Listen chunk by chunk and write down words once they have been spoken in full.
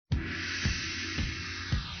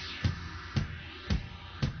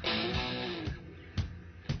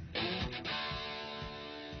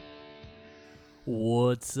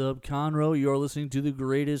What's up, Conroe? You're listening to the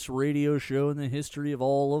greatest radio show in the history of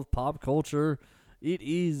all of pop culture. It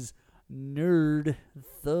is Nerd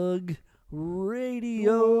Thug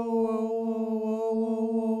Radio.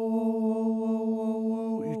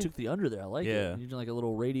 You took the under there. I like it. You did like a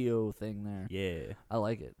little radio thing there. Yeah. I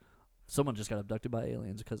like it. Someone just got abducted by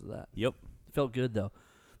aliens because of that. Yep. Felt good, though.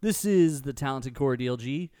 This is the talented Corey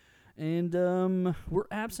DLG, and we're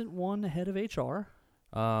absent one head of HR.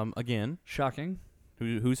 Again, Shocking.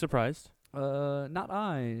 who's surprised? Not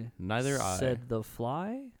I. Neither I. Said the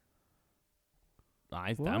fly?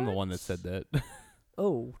 I'm the one that said that.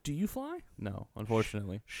 Oh, do you fly? No,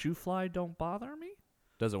 unfortunately. Shoe fly don't bother me?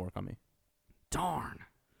 Doesn't work on me. Darn.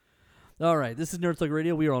 All right, this is Nerd Thug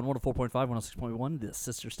Radio. We are on 104.5, 106.1, the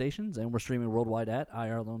sister stations, and we're streaming worldwide at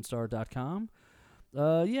irlonestar.com.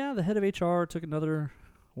 Yeah, the head of HR took another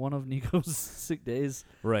one of Nico's sick days.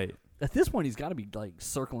 Right. At this point, he's got to be, like,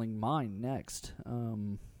 circling mine next.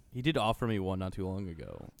 He did offer me one not too long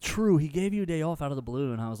ago. True, he gave you a day off out of the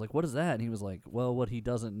blue, and I was like, what is that? And he was like, well, what he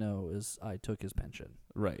doesn't know is I took his pension.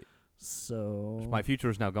 Right. So My future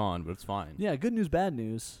is now gone, but it's fine. yeah, good news, bad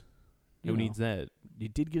news. Who needs that? You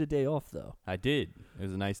did get a day off, though. I did. It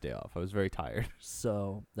was a nice day off. I was very tired.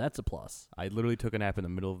 So that's a plus. I literally took a nap in the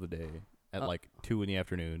middle of the day at like 2 in the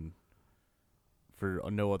afternoon for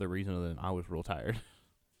no other reason other than I was real tired.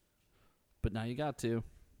 But now you got to.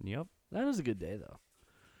 Yep. That is a good day,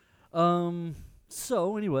 though.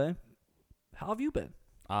 So anyway, how have you been?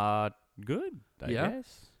 Good, I Yeah?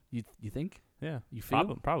 guess. You think? Yeah. You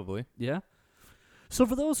feel? Probably. Yeah? So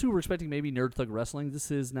for those who were expecting maybe Nerd Thug Wrestling,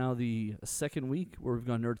 this is now the second week where we've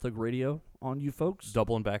gone Nerd Thug Radio on you folks.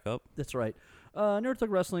 Doubling back up. That's right. Nerd Thug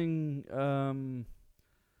Wrestling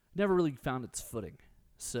never really found its footing.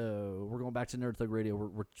 So we're going back to Nerd Thug Radio.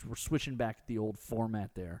 We're switching back the old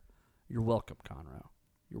format there. You're welcome, Conroe.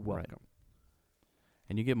 You're welcome. Right.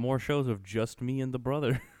 And you get more shows of just me and the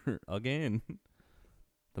brother again.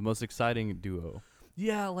 The most exciting duo.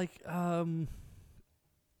 Yeah, like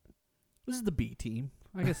this is the B team.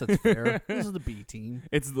 I guess that's fair. This is the B team.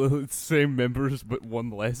 It's the same members, but one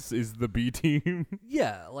less is the B team.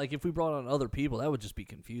 Yeah, like if we brought on other people, that would just be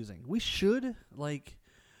confusing. We should, like,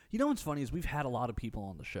 you know what's funny is we've had a lot of people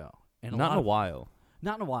on the show. And Not in a while.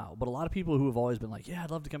 Not in a while, but a lot of people who have always been like, yeah, I'd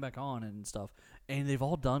love to come back on and stuff. And they've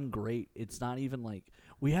all done great. It's not even like,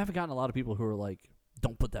 we haven't gotten a lot of people who are like,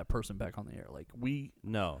 don't put that person back on the air. Like, we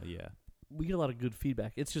get a lot of good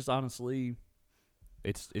feedback. It's just honestly,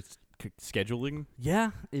 It's scheduling. yeah,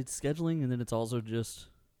 it's scheduling, and then it's also just,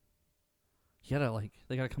 you gotta, like,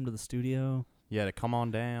 they gotta come to the studio. Yeah, to come on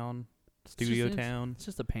down. Studio Town. It's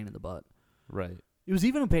just a pain in the butt. Right. It was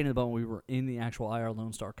even a pain in the butt when we were in the actual IR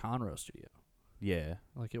Lone Star Conroe studio. Yeah.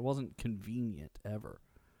 Like, it wasn't convenient ever.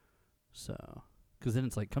 So, because then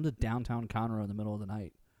it's like, come to downtown Conroe in the middle of the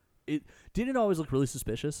night. Didn't it always look really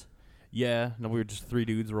suspicious? Yeah. No, we were just three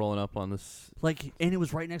dudes rolling up on this. Like, and it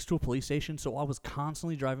was right next to a police station, so I was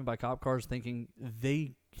constantly driving by cop cars thinking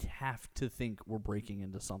they have to think we're breaking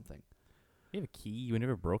into something. You have a key. You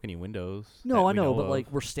never broke any windows. No, I know, but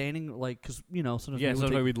like, we're standing, like, because, you know, sometimes yeah,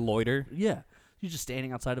 sometimes we'd loiter. Yeah. You're just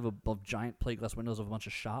standing outside of giant plate glass windows of a bunch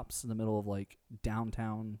of shops in the middle of, like,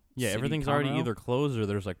 downtown. Yeah, city everything's Conroe. already either closed or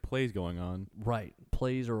there's, like, plays going on. Right.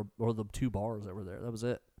 Plays or the two bars that were there. That was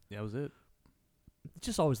it. Yeah, that was it. It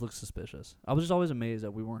just always looks suspicious. I was just always amazed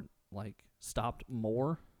that we weren't, like, stopped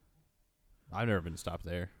more. I've never been stopped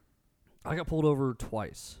there. I got pulled over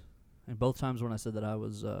twice. And both times when I said that I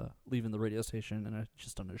was leaving the radio station and I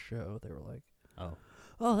just done a show, they were like,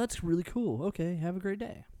 oh, that's really cool. Okay, have a great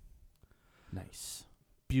day. Nice.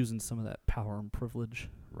 Abusing some of that power and privilege.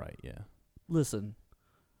 Right, yeah. Listen,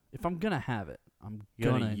 if I'm going to have it, I'm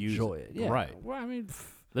going to enjoy it. Yeah. Right. Well, I mean,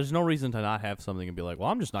 there's no reason to not have something and be like, well,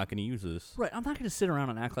 I'm just not going to use this. right. I'm not going to sit around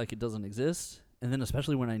and act like it doesn't exist. And then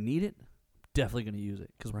especially when I need it, definitely going to use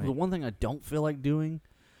it. Because the one thing I don't feel like doing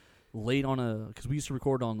late on because we used to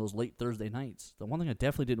record on those late Thursday nights. The one thing I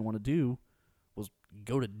definitely didn't want to do was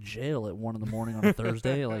go to jail at 1 a.m. on a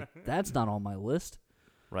Thursday. Like, that's not on my list.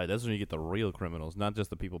 Right, that's when you get the real criminals, not just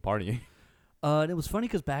the people partying. And it was funny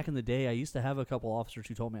because back in the day, I used to have a couple officers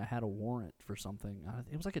who told me I had a warrant for something.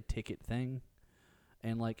 It was like a ticket thing.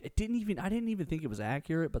 And, like, I didn't even think it was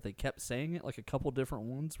accurate, but they kept saying it. Like, a couple different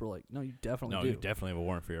ones were like, no, you definitely do. No, you definitely have a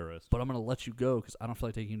warrant for your arrest. But I'm going to let you go because I don't feel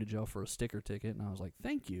like taking you to jail for a sticker ticket. And I was like,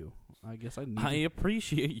 thank you. I guess I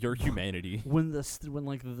appreciate your humanity. it's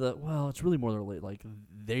really more like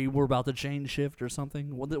they were about to chain shift or something.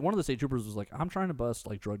 One of the state troopers was like, I'm trying to bust,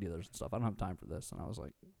 like, drug dealers and stuff. I don't have time for this. And I was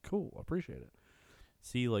like, cool, I appreciate it.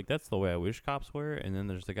 See, like, that's the way I wish cops were. And then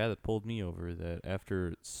there's the guy that pulled me over that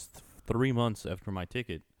after 3 months after my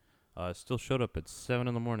ticket, Still showed up at 7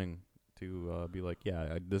 in the morning to be like,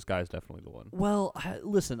 yeah, this guy's definitely the one. Well,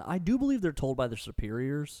 listen, I do believe they're told by their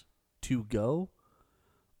superiors to go.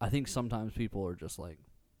 I think sometimes people are just like,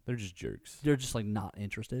 They're just jerks. they're just like not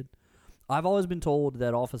interested. I've always been told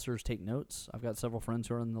that officers take notes. I've got several friends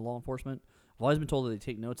who are in the law enforcement. I've always been told that they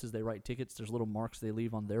take notes as they write tickets. There's little marks they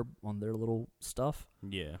leave on their little stuff.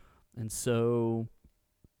 Yeah. And so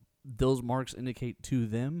those marks indicate to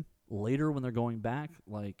them later when they're going back,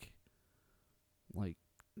 like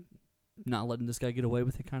not letting this guy get away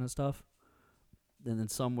with it kind of stuff. And then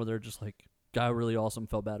some where they're just like, guy really awesome,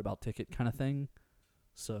 felt bad about ticket kind of thing.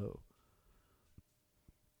 So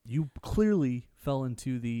you clearly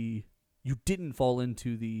you didn't fall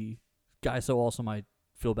into the guy so awesome I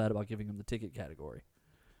feel bad about giving him the ticket category.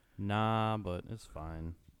 Nah, but it's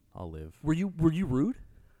fine. I'll live. Were you rude?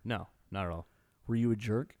 No, not at all. Were you a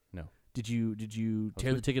jerk? No. Did you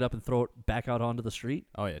tear the ticket up and throw it back out onto the street?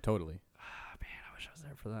 Oh, yeah, totally. Man, I wish I was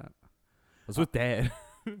there for that. I was with Dad.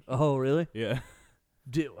 Oh, really? Yeah.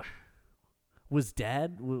 Was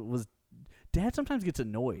Dad sometimes gets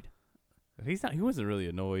annoyed. He wasn't really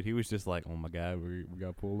annoyed. He was just like, oh, my God, we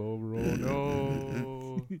got pulled over. Oh,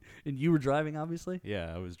 no. And you were driving, obviously?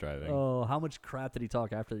 Yeah, I was driving. Oh, how much crap did he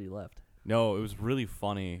talk after he left? No, it was really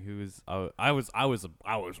funny. He was. I was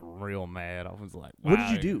real mad. I was like, wow. What did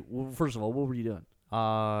you do? Well, first of all, what were you doing?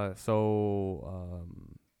 I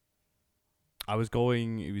was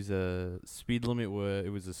going. It was a speed limit.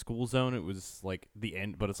 It was a school zone. It was like the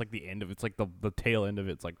end, but it's like the end of. It's like the tail end of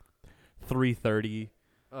it. It's like 3:30.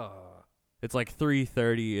 It's like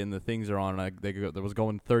 3:30, and the things are on. And there was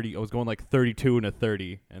going 30. I was going like 32 and a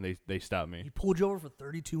 30, and they stopped me. He pulled you over for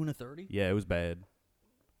 32 and a 30? Yeah, it was bad.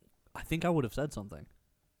 I think I would have said something.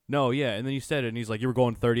 No, yeah, and then you said it, and he's like, you were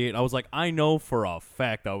going 38. I was like, I know for a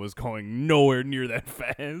fact I was going nowhere near that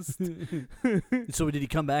fast. So did he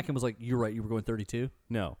come back and was like, you're right, you were going 32?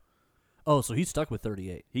 No. Oh, so he stuck with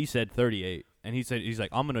 38. He said 38, and he's like,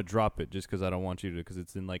 I'm going to drop it just because I don't want you to, because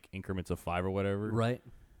it's in like increments of 5 or whatever. Right.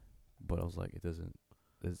 But I was like, that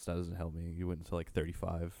doesn't help me. You went to like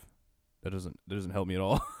 35. That doesn't help me at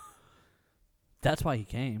all. That's why he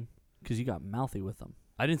came, because you got mouthy with him.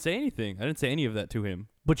 I didn't say anything. I didn't say any of that to him.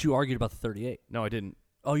 But you argued about the 38. No, I didn't.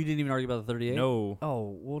 Oh, you didn't even argue about the 38? No.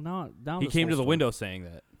 Oh, well, now He came to the window saying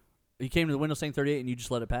that. He came to the window saying 38 and you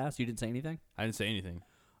just let it pass? You didn't say anything? I didn't say anything.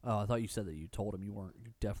 Oh, I thought you said that you told him you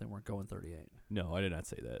definitely weren't going 38. No, I did not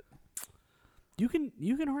say that. You can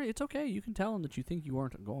argue. It's okay. You can tell him that you think you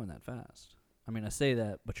weren't going that fast. I mean, I say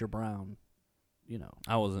that, but you're brown, you know.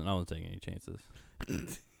 I wasn't taking any chances.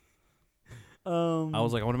 I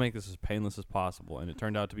was like, I want to make this as painless as possible, and it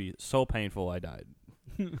turned out to be so painful I died.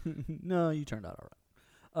 No, you turned out all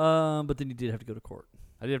right. But then you did have to go to court.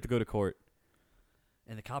 I did have to go to court.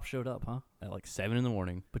 And the cop showed up, huh? At like 7 in the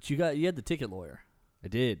morning. But you had the ticket lawyer. I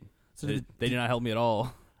did. So they did not help me at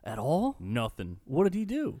all. At all? Nothing. What did he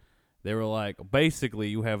do? They were like, basically,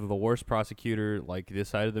 you have the worst prosecutor like this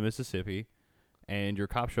side of the Mississippi, and your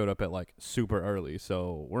cop showed up at like super early,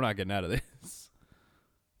 so we're not getting out of this.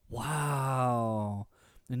 Wow.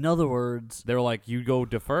 In other words, they were like, you go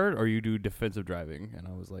deferred or you do defensive driving. And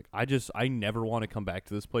I was like, I never want to come back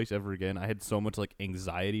to this place ever again. I had so much like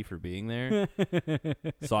anxiety for being there.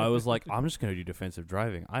 So I was like, I'm just going to do defensive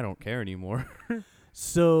driving. I don't care anymore.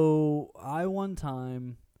 So I one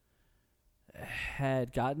time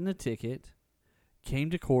had gotten a ticket, came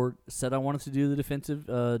to court, said I wanted to do the defensive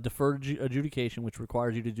deferred adjudication, which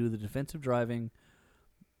requires you to do the defensive driving,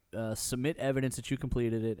 submit evidence that you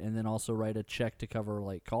completed it, and then also write a check to cover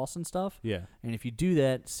like costs and stuff. Yeah. And if you do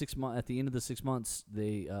that, 6 months at the end of the 6 months,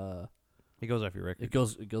 it goes off your record. It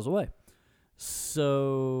goes away.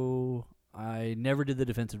 So I never did the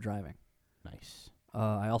defensive driving. Nice.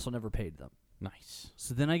 I also never paid them. Nice.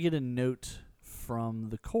 So then I get a note from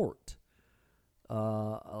the court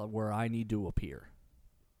where I need to appear.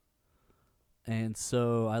 And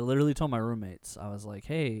so I literally told my roommates, I was like,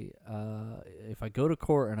 hey, if I go to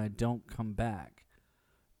court and I don't come back,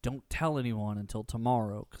 don't tell anyone until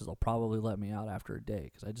tomorrow because they'll probably let me out after a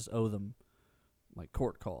day because I just owe them like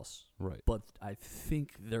court costs. Right. But I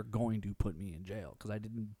think they're going to put me in jail because I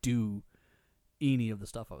didn't do any of the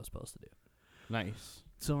stuff I was supposed to do. Nice.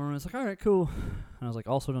 So my roommate's like, all right, cool. And I was like,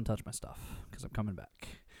 also don't touch my stuff because I'm coming back.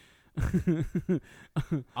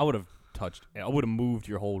 I would have moved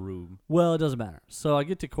your whole room. Well, it doesn't matter. So I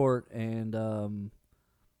get to court and, I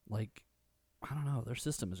don't know, their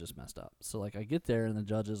system is just messed up. So, I get there and the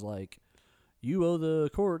judge is like, you owe the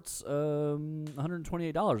courts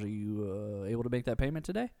 $128. Are you able to make that payment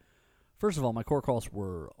today? First of all, my court costs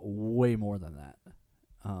were way more than that.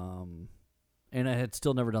 And I had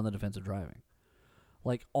still never done the defensive driving.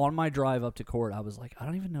 Like, on my drive up to court, I was like, I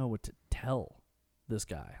don't even know what to tell this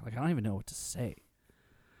guy. Like, I don't even know what to say.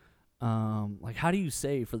 Like, how do you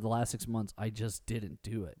say for the last 6 months, I just didn't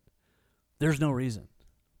do it? There's no reason.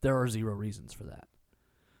 There are 0 reasons for that.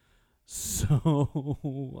 So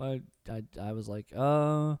I was like,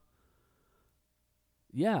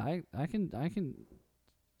 yeah, I can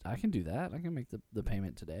do that. I can make the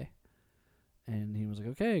payment today. And he was like,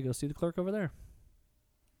 okay, go see the clerk over there.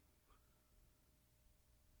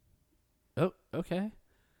 Oh, okay.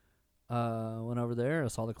 Went over there, I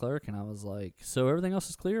saw the clerk, and I was like, so everything else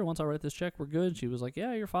is clear? Once I write this check, we're good? She was like,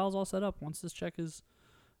 yeah, your file's all set up. Once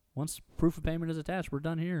proof of payment is attached, we're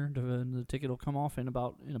done here. The ticket will come off in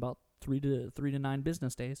about 3 to 9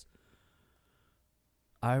 business days.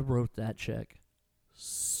 I wrote that check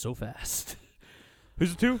so fast.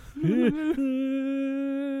 Who's it to?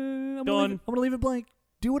 I'm gonna leave it blank.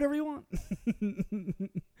 Do whatever you want.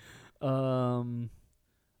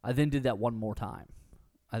 I then did that one more time.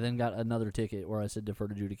 I then got another ticket where I said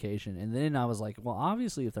deferred adjudication, and then I was like, well,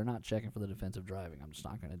 obviously, if they're not checking for the defensive driving, I'm just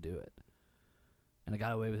not going to do it. And I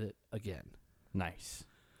got away with it again. Nice.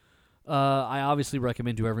 I obviously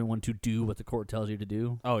recommend to everyone to do what the court tells you to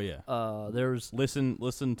do. Oh yeah. There's listen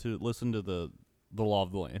to the law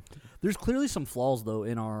of the land. There's clearly some flaws though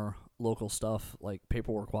in our local stuff, like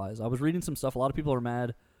paperwork wise. I was reading some stuff. A lot of people are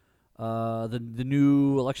mad. The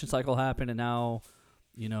new election cycle happened, and now,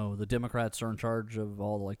 the Democrats are in charge of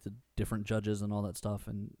all the different judges and all that stuff,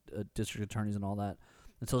 and district attorneys and all that.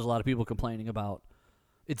 And so there's a lot of people complaining about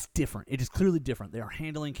it's different. It is clearly different. They are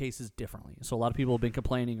handling cases differently. So a lot of people have been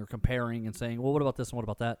complaining or comparing and saying, well, what about this and what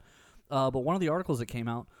about that? But one of the articles that came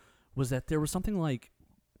out was that there was something like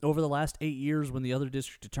over the last 8 years when the other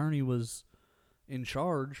district attorney was in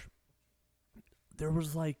charge, there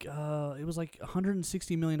was it was like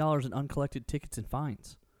 $160 million in uncollected tickets and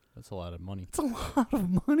fines. That's a lot of money. It's a lot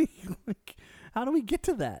of money. How do we get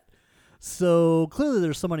to that? So clearly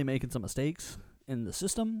there's somebody making some mistakes in the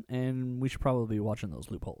system, and we should probably be watching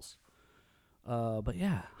those loopholes. But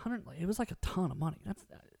yeah, it was like a ton of money. It's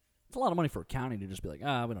a lot of money for a county to just be like,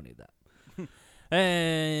 we don't need that.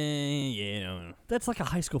 No. That's like a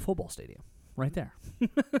high school football stadium right there.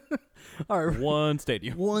 All right. One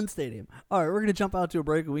stadium. One stadium. All right, we're going to jump out to a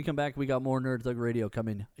break. When we come back, we got more Nerd Thug Radio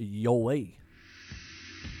coming your way.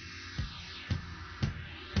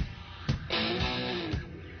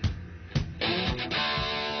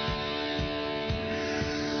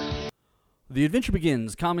 The Adventure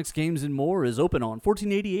Begins, Comics, Games, and More is open on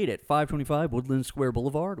 1488 at 525 Woodland Square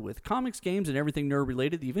Boulevard. With comics, games, and everything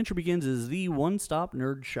nerd-related, The Adventure Begins is the one-stop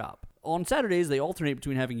nerd shop. On Saturdays, they alternate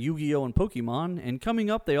between having Yu-Gi-Oh! And Pokemon, and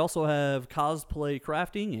coming up, they also have cosplay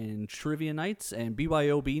crafting and trivia nights and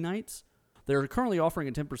BYOB nights. They're currently offering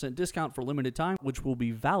a 10% discount for limited time, which will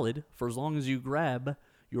be valid for as long as you grab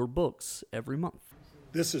your books every month.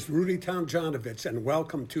 This is Rudy Tomjanovich, and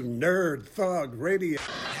welcome to Nerd Thug Radio.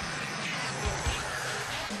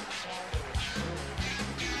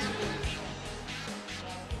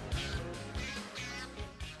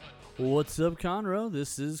 What's up, Conroe?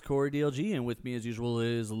 This is Corey DLG, and with me, as usual,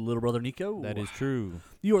 is little brother Nico. That is true.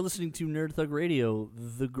 You are listening to Nerd Thug Radio,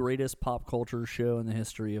 the greatest pop culture show in the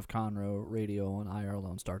history of Conroe Radio on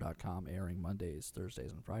IRLoneStar.com, airing Mondays,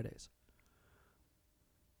 Thursdays, and Fridays.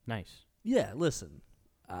 Nice. Yeah, listen,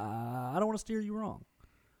 I don't want to steer you wrong.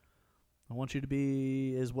 I want you to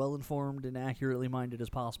be as well-informed and accurately minded as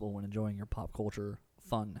possible when enjoying your pop culture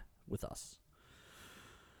fun with us.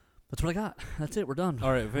 That's what I got. That's it. We're done.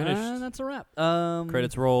 All right, finished. That's a wrap.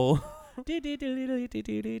 Credits roll.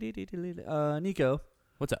 Nico.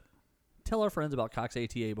 What's up? Tell our friends about Cox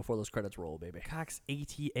ATA before those credits roll, baby. Cox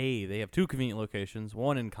ATA. They have 2 convenient locations,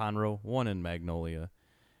 one in Conroe, one in Magnolia.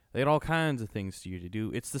 They got all kinds of things for you to do.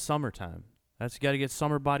 It's the summertime. You got to get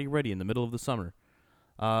summer body ready in the middle of the summer.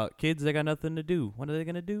 Kids, they got nothing to do. What are they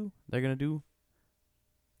going to do? They're going to do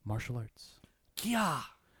martial arts. Yeah.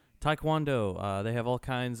 Taekwondo. They have all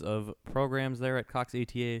kinds of programs there at Cox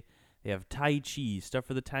ATA. They have Tai Chi, stuff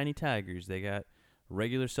for the tiny tigers. They got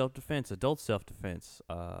regular self-defense, adult self-defense,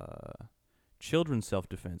 children's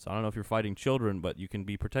self-defense. I don't know if you're fighting children, but you can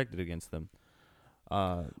be protected against them.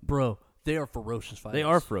 Bro, they are ferocious fighters. They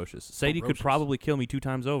are ferocious. Sadie could probably kill me 2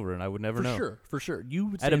 times over, and I would never know. For sure. You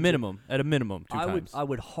would at a minimum, 2 times. I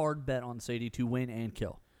would hard bet on Sadie to win and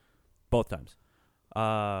kill. Both times.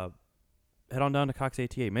 Head on down to Cox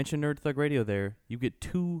ATA. Mention Nerd Thug Radio there. You get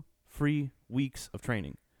 2 free weeks of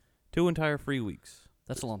training. 2 entire free weeks.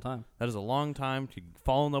 That's a long time. That is a long time to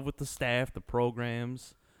fall in love with the staff, the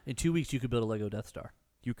programs. In 2 weeks, you could build a Lego Death Star.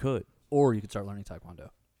 You could. Or you could start learning Taekwondo.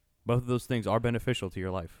 Both of those things are beneficial to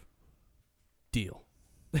your life. Deal.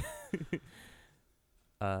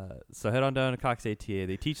 So head on down to Cox ATA.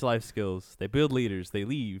 They teach life skills. They build leaders. They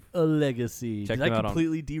leave. A legacy. Check Did them I out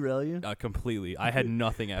completely derail you? Completely. I had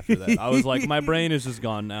nothing after that. I was like, my brain is just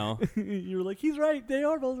gone now. You were like, he's right. They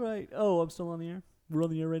are both right. Oh, I'm still on the air. We're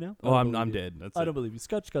on the air right now. Oh, I'm dead. That's I it. don't believe you.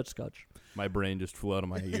 Scotch. My brain just flew out of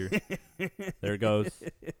my ear. There it goes.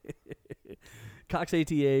 Cox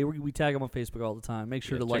ATA. We tag them on Facebook all the time. Make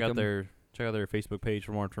sure to like them. Check out their Facebook page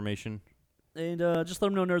for more information. And just let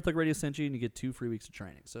them know Nerd Thug Radio sent you, and you get 2 free weeks of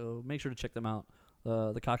training. So make sure to check them out.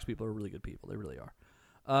 The Cox people are really good people. They really are.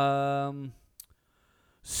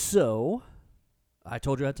 So, I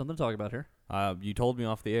told you I had something to talk about here. You told me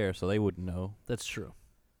off the air, so they wouldn't know. That's true.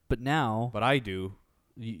 But now... But I do.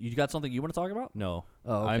 You got something you want to talk about? No.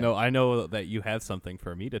 Oh, okay. I know that you have something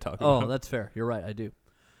for me to talk about. Oh, that's fair. You're right. I do.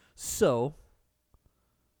 So,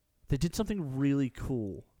 they did something really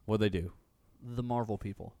cool. What'd they do? The Marvel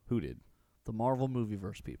people. Who did? The Marvel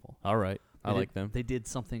Movieverse people. All right. I like them. They did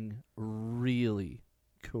something really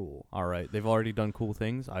cool. All right. They've already done cool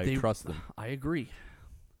things. I trust them. I agree.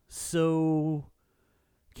 So...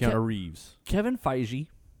 Keanu Reeves. Kevin Feige.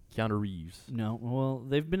 Keanu Reeves. No. Well,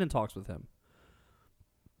 they've been in talks with him.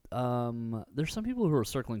 There's some people who are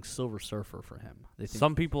circling Silver Surfer for him.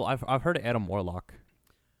 Some people... I've heard of Adam Warlock.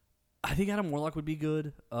 I think Adam Warlock would be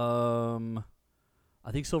good.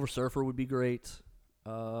 I think Silver Surfer would be great.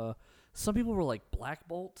 Some people were like Black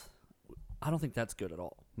Bolt. I don't think that's good at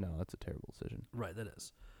all. No, that's a terrible decision. Right, that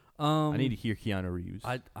is. I need to hear Keanu Reeves.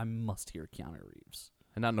 I must hear Keanu Reeves.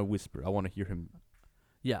 And not in a whisper. I want to hear him.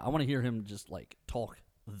 Yeah, I want to hear him just like talk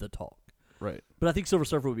the talk. Right. But I think Silver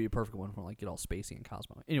Surfer would be a perfect one for like get all spacey and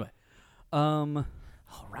Cosmo. Anyway. All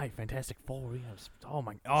right, Fantastic Four. Oh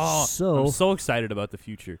my. Oh, so, I'm so excited about the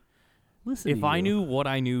future. Listen, if I knew what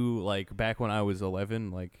I knew, like back when I was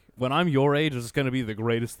 11, like when I'm your age, it's going to be the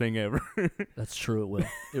greatest thing ever. That's true. It will.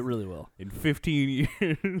 It really will. In 15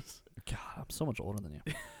 years. God, I'm so much older than you,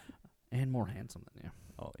 and more handsome than you.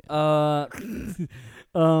 Oh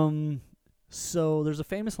yeah. So there's a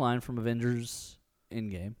famous line from Avengers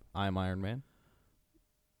Endgame. I am Iron Man.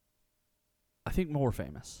 I think more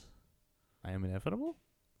famous. I am inevitable.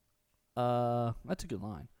 That's a good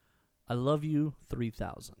line. I love you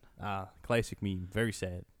 3000. Classic meme. Very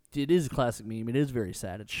sad. It is a classic meme. It is very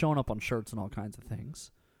sad. It's showing up on shirts and all kinds of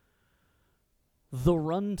things. The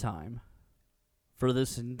runtime for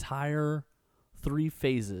this entire 3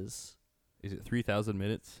 phases. Is it 3,000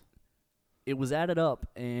 minutes? It was added up,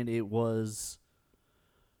 and it was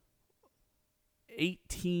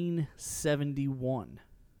 1871.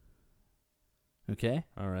 Okay?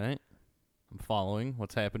 All right. I'm following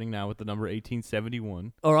what's happening now with the number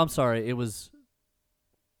 1871. Or I'm sorry, it was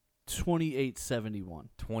 2871.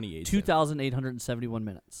 2,871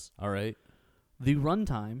 minutes. All right. The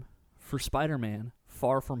runtime for Spider-Man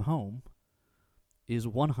Far From Home is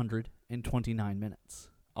 129 minutes.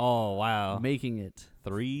 Oh, wow. Making it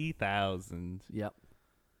 3,000. Yep.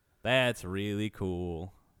 That's really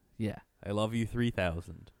cool. Yeah. I love you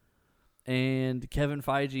 3,000. And Kevin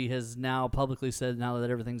Feige has now publicly said, now that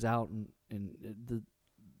everything's out and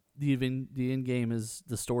the end game is,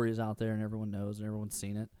 the story is out there and everyone knows and everyone's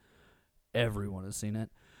seen it. Everyone has seen it.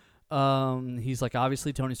 He's like,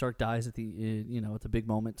 obviously Tony Stark dies at the big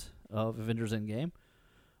moment of Avengers Endgame.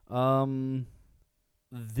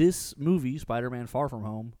 This movie, Spider-Man Far From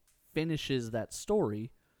Home, finishes that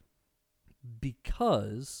story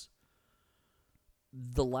because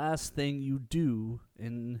the last thing you do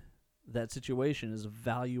in that situation is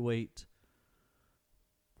evaluate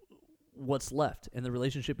what's left. And the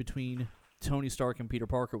relationship between Tony Stark and Peter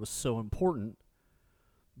Parker was so important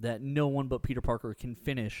that no one but Peter Parker can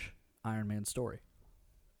finish Iron Man's story.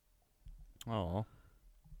 Oh.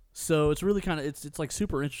 So it's really kind of, it's like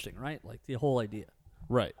super interesting, right? Like the whole idea.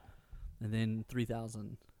 Right. And then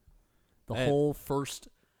 3,000. The whole first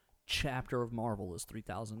chapter of Marvel is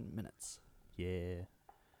 3,000 minutes. Yeah.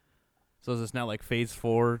 So is this now like phase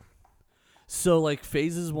 4? So like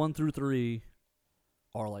phases 1 through 3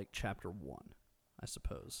 are like chapter 1, I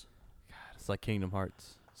suppose. God, it's like Kingdom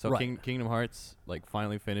Hearts. So right. Kingdom Hearts like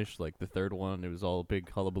finally finished like the third one. It was all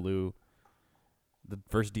big hullabaloo. The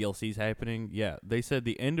first DLC's happening. Yeah, they said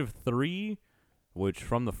the end of 3, which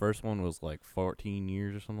from the first one was like 14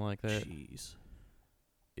 years or something like that. Jeez.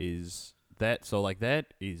 Is that so? Like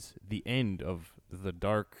that is the end of the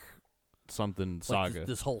Dark something saga. Like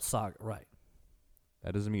this whole saga, right?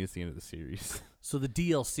 That doesn't mean it's the end of the series. So the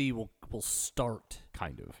DLC will start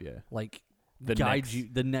kind of, yeah. Like the guide you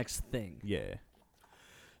the next thing. Yeah.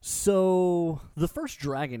 So the first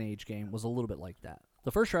Dragon Age game was a little bit like that.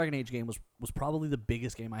 The first Dragon Age game was probably the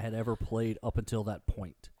biggest game I had ever played up until that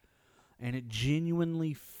point. And it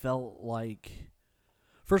genuinely felt like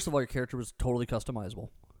First of all, your character was totally customizable.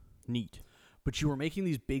 Neat. But you were making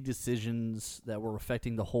these big decisions that were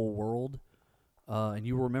affecting the whole world. And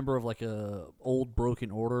you were a member of like a old broken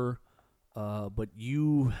order. But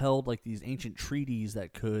you held like these ancient treaties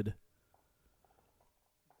that could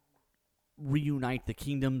reunite the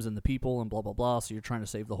kingdoms and the people and blah, blah, blah. So you're trying to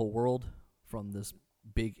save the whole world from this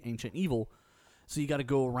big ancient evil. So you got to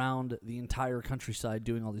go around the entire countryside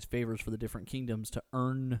doing all these favors for the different kingdoms to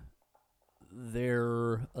earn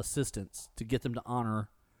their assistance, to get them to honor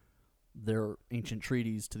their ancient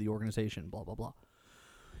treaties to the organization, blah, blah, blah.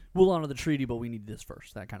 We'll honor the treaty, but we need this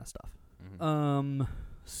first, that kind of stuff. Mm-hmm.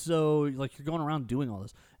 So, like, you're going around doing all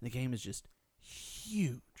this, and the game is just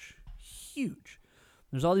huge.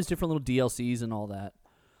 There's all these different little DLCs and all that,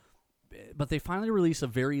 but they finally release a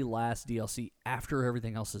very last DLC after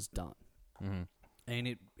everything else is done. Mm-hmm.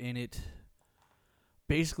 And it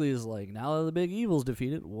basically is like, now that the big evil's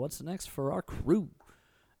defeated, what's next for our crew?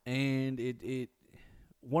 And it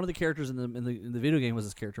one of the characters in the video game was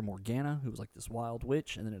this character Morgana, who was like this wild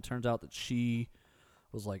witch, and then it turns out that she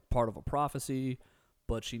was like part of a prophecy,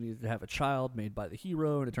 but she needed to have a child made by the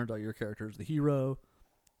hero, and it turns out your character is the hero.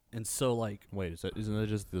 And so, like, wait, isn't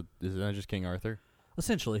that just King Arthur?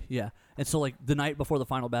 Essentially, yeah. And so, like, the night before the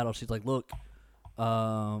final battle, she's like, "Look,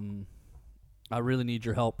 I really need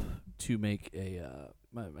your help to make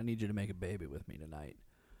I need you to make a baby with me tonight,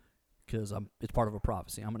 because it's part of a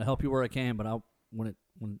prophecy. I'm going to help you where I can, but when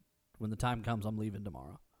the time comes, I'm leaving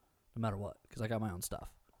tomorrow, no matter what, because I got my own stuff."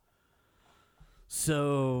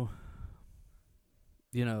 So,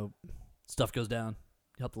 stuff goes down.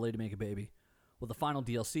 You help the lady make a baby. Well, the final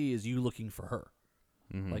DLC is you looking for her.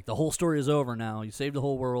 Mm-hmm. Like, the whole story is over now. You saved the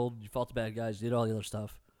whole world. You fought the bad guys. You did all the other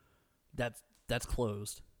stuff. That's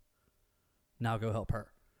closed. Now go help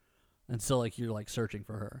her. And so, like, you're, like, searching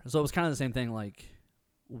for her. So it was kind of the same thing, like,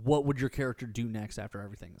 what would your character do next after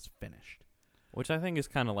everything is finished? Which I think is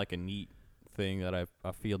kind of like a neat thing that I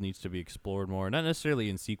feel needs to be explored more. Not necessarily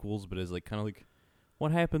in sequels, but as, like, kind of like,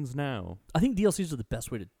 what happens now? I think DLCs are the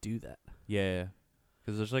best way to do that. Yeah.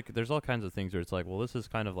 Because there's all kinds of things where it's like, well, this is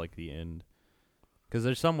kind of like the end. Because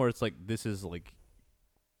there's some where it's like, this is like,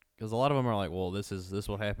 because a lot of them are like, well, this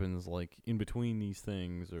what happens like in between these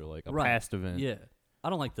things, or like a past event. Yeah, I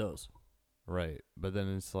don't like those. Right, but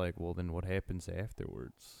then it's like, well, then what happens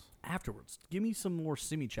afterwards? Give me some more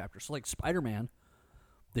semi-chapters. So like Spider-Man,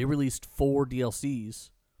 they released 4 DLCs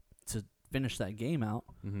to finish that game out,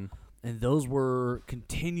 mm-hmm. and those were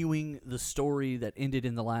continuing the story that ended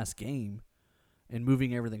in the last game and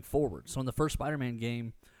moving everything forward. So in the first Spider-Man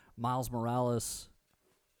game, Miles Morales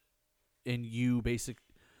and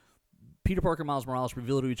Peter Parker and Miles Morales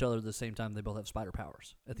reveal to each other at the same time they both have spider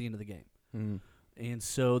powers at the end of the game. Mm. And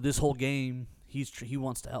so this whole game, he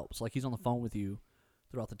wants to help. So like he's on the phone with you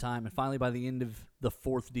throughout the time. And finally, by the end of the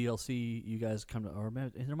 4th DLC, you guys come to, or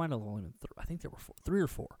there might have only been I think there were 3 or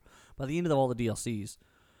 4. By the end of all the DLCs,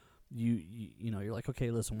 you're like,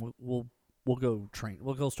 okay, listen, we'll go train.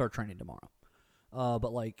 We'll go start training tomorrow.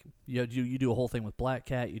 But like you do a whole thing with Black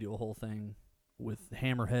Cat, you do a whole thing with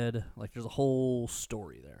Hammerhead. Like there's a whole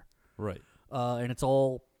story there, right? And it's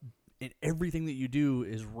all, and everything that you do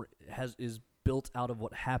is built out of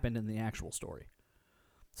what happened in the actual story.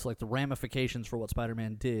 So like the ramifications for what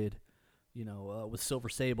Spider-Man did, with Silver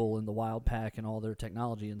Sable and the Wild Pack and all their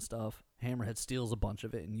technology and stuff. Hammerhead steals a bunch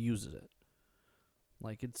of it and uses it.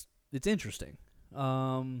 Like it's interesting.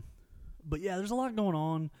 But yeah, there's a lot going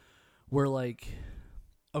on. We're like,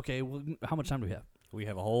 okay, well, how much time do we have? We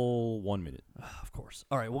have a whole 1 minute. Of course.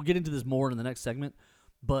 All right, we'll get into this more in the next segment.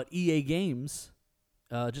 But EA Games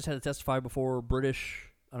just had to testify before British,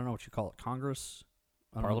 I don't know what you call it, Congress?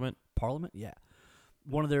 Parliament? Parliament, yeah.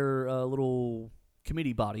 One of their little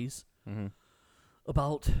committee bodies mm-hmm.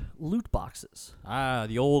 about loot boxes. Ah,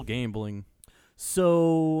 the old gambling.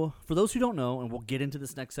 So, for those who don't know, and we'll get into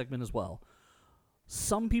this next segment as well,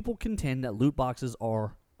 some people contend that loot boxes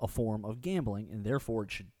are a form of gambling, and therefore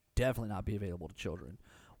it should definitely not be available to children.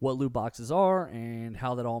 What loot boxes are and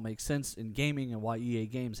how that all makes sense in gaming and why EA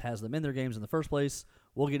Games has them in their games in the first place,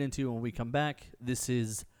 we'll get into when we come back. This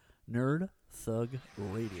is Nerd Thug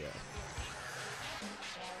Radio.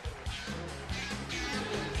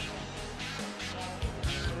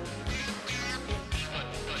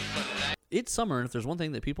 It's summer, and if there's one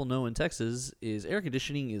thing that people know in Texas is air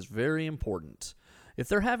conditioning is very important. If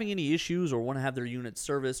they're having any issues or want to have their unit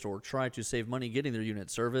serviced or try to save money getting their unit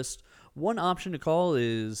serviced, one option to call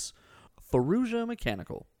is Faruja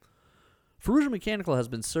Mechanical. Faruja Mechanical has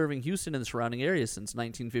been serving Houston and the surrounding area since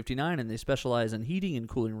 1959, and they specialize in heating and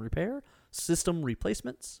cooling repair, system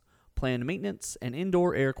replacements, planned maintenance, and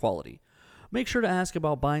indoor air quality. Make sure to ask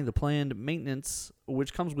about buying the planned maintenance,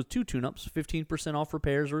 which comes with 2 tune-ups, 15% off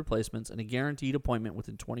repairs or replacements, and a guaranteed appointment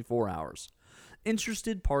within 24 hours.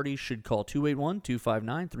 Interested parties should call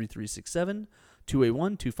 281-259-3367,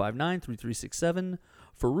 281-259-3367,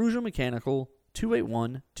 Ferrugia Mechanical,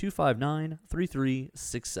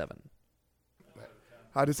 281-259-3367.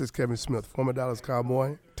 Hi, this is Kevin Smith, former Dallas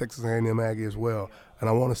Cowboy, Texas A&M Aggie as well, and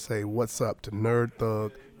I want to say what's up to Nerd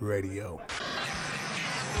Thug Radio.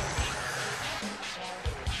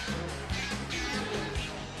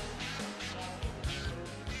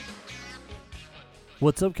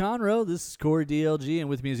 What's up, Conroe? This is Corey DLG, and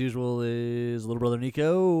with me as usual is little brother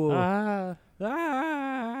Nico.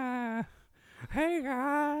 Hey,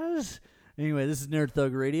 guys. Anyway, this is Nerd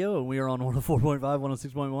Thug Radio, and we are on 104.5,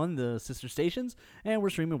 106.1, the sister stations, and we're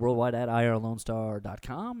streaming worldwide at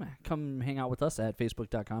irlonestar.com. Come hang out with us at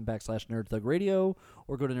facebook.com/nerdthugradio,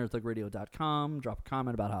 or go to nerdthugradio.com, drop a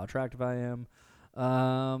comment about how attractive I am.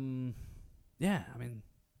 Yeah.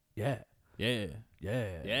 There's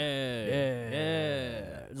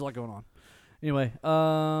a lot going on. Anyway,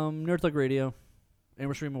 Nerd Thug Radio, and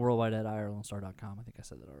we're streaming worldwide at irlonestar.com. I think I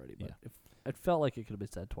said that already, but it felt like it could have been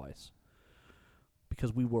said twice.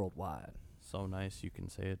 Because we worldwide. So nice you can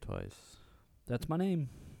say it twice. That's my name.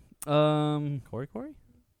 Corey?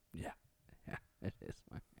 Yeah, it is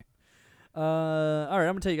my name. All right,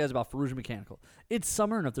 I'm going to tell you guys about Ferrugia Mechanical. It's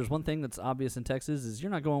summer, and if there's one thing that's obvious in Texas is you're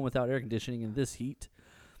not going without air conditioning in this heat.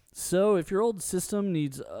 So if your old system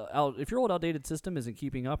if your old outdated system isn't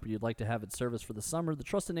keeping up or you'd like to have it serviced for the summer, the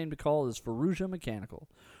trusted name to call is Ferrugia Mechanical.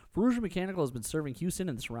 Ferrugia Mechanical has been serving Houston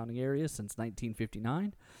and the surrounding areas since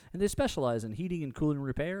 1959, and they specialize in heating and cooling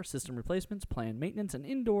repair, system replacements, planned maintenance, and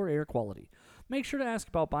indoor air quality. Make sure to ask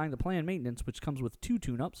about buying the planned maintenance, which comes with 2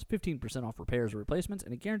 tune-ups, 15% off repairs or replacements,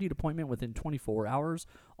 and a guaranteed appointment within 24 hours,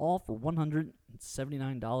 all for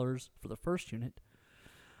 $179 for the first unit,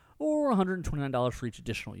 or $129 for each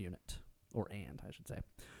additional unit, I should say.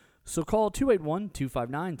 So call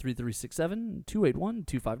 281-259-3367,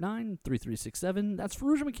 281-259-3367. That's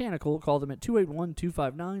Ferrugia Mechanical. Call them at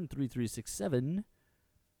 281-259-3367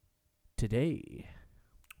 today.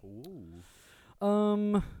 Ooh.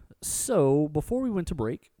 So before we went to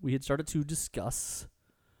break, we had started to discuss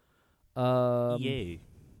EA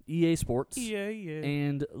Sports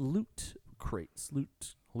and loot crates,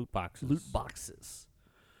 loot boxes.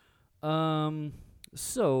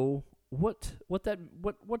 So what's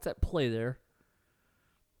at play there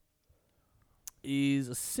is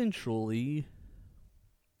essentially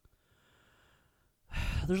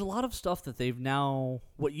there's a lot of stuff that they've now,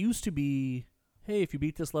 what used to be, hey, if you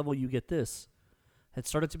beat this level, you get this, had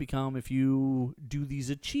started to become, if you do these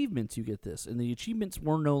achievements, you get this. And the achievements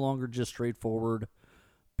were no longer just straightforward,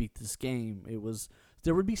 beat this game.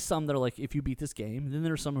 There would be some that are like, if you beat this game, and then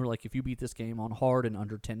there are some who are like, if you beat this game on hard in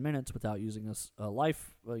under 10 minutes without using a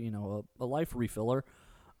life refiller,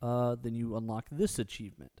 then you unlock this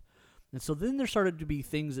achievement. And so then there started to be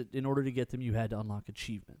things that in order to get them, you had to unlock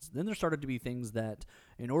achievements. Then there started to be things that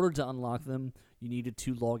in order to unlock them, you needed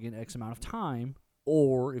to log in X amount of time,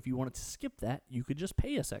 or if you wanted to skip that, you could just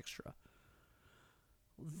pay us extra.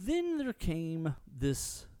 Then there came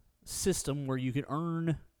this system where you could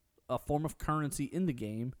earn a form of currency in the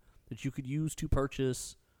game that you could use to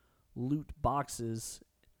purchase loot boxes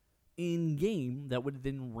in-game that would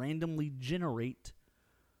then randomly generate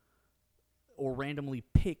or randomly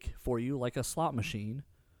pick for you, like a slot machine,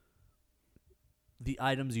 the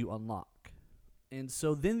items you unlock. And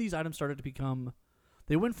so then these items started to become,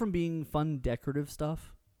 they went from being fun decorative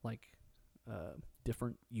stuff, like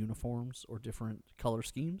different uniforms or different color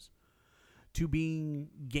schemes, to being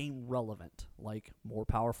game relevant, like more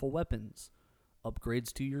powerful weapons,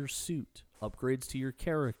 upgrades to your suit, upgrades to your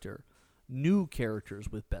character, new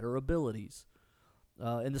characters with better abilities.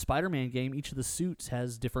 In the Spider-Man game, each of the suits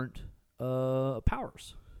has different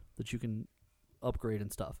powers that you can upgrade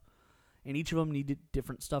and stuff. And each of them needed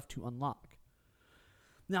different stuff to unlock.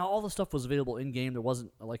 Now, all the stuff was available in-game. There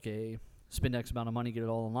wasn't like a spend X amount of money, get it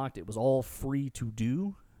all unlocked. It was all free to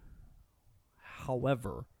do.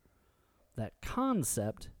 However, that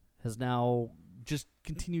concept has now just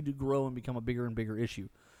continued to grow and become a bigger and bigger issue.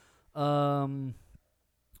 The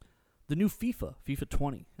new FIFA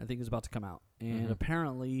 20, I think, is about to come out. And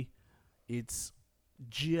apparently it's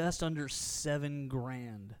just under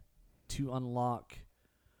 $7,000 to unlock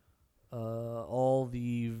all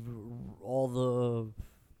the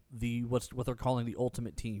what they're calling the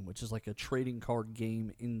Ultimate Team, which is like a trading card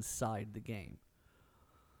game inside the game.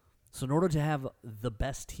 So in order to have the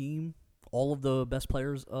best team, all of the best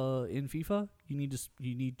players in FIFA, you need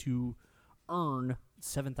to earn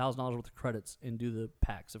 $7,000 worth of credits and do the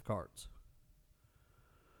packs of cards.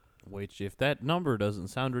 Which, if that number doesn't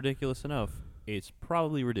sound ridiculous enough, it's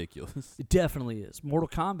probably ridiculous. It definitely is. Mortal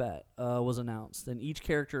Kombat was announced, and each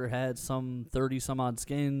character had some 30-some-odd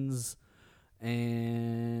skins,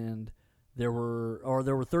 and there were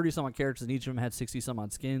 30-some-odd characters, and each of them had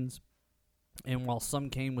 60-some-odd skins. And while some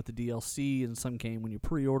came with the DLC and some came when you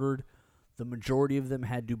pre-ordered, the majority of them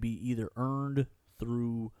had to be either earned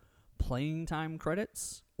through playing time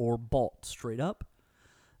credits or bought straight up.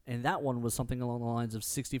 And that one was something along the lines of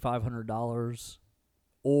 $6,500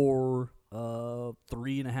 or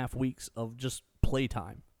 3.5 weeks of just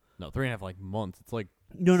playtime. No, 3.5 months. It's like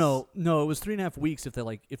No. It was 3.5 weeks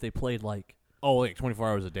if they played like 24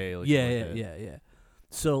 hours a day. Yeah.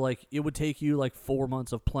 So like it would take you like 4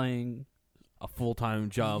 months of playing a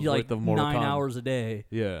full-time job like worth of Mortal 9 Kombat. hours a day.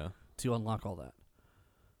 Yeah, to unlock all that.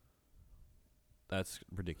 that's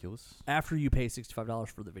ridiculous. After you pay $65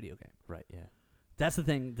 for the video game. Right? Yeah. That's the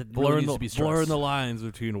thing that really needs to be stressed. Blurring the lines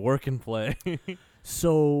between work and play.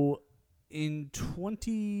 So, in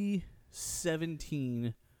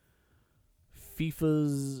 2017,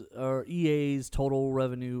 EA's total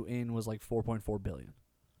revenue was like $4.4 billion.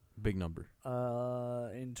 Big number.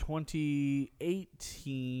 In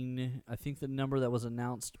 2018, I think the number that was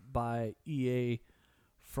announced by EA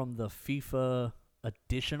from the FIFA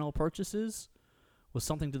additional purchases was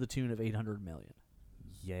something to the tune of $800 million.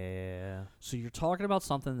 Yeah. So you're talking about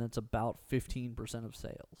something that's about 15% of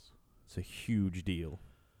sales. It's a huge deal.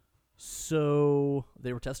 So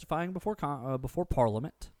they were testifying before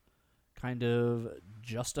Parliament, kind of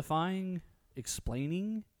justifying,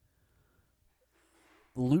 explaining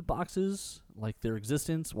the loot boxes, like their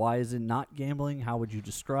existence. Why is it not gambling? How would you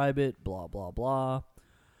describe it? Blah, blah, blah.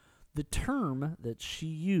 The term that she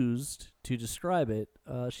used to describe it,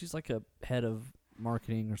 she's like a head of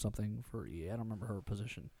marketing or something for EA. I don't remember her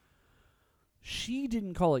position. She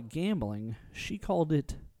didn't call it gambling. She called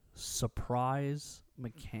it surprise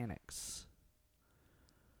mechanics.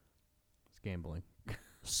 It's gambling.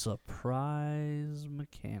 Surprise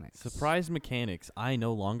mechanics. Surprise mechanics. I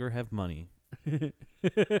no longer have money.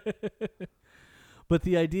 But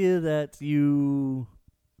the idea that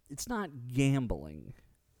it's not gambling.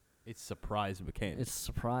 It's surprise mechanics. It's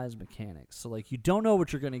surprise mechanics. So like you don't know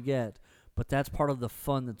what you're going to get, but that's part of the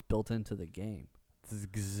fun that's built into the game. That's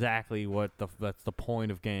exactly that's the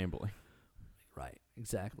point of gambling. Right,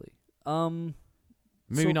 exactly.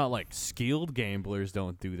 Maybe not like skilled gamblers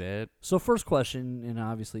don't do that. So first question, and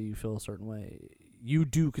obviously you feel a certain way, you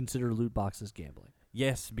do consider loot boxes gambling?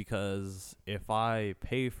 Yes, because if I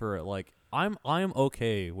pay for it, like I'm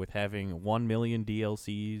okay with having 1 million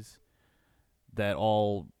DLCs that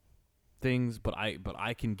all things, but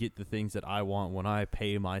I can get the things that I want when I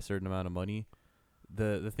pay my certain amount of money.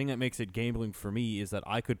 The thing that makes it gambling for me is that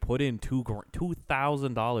I could put in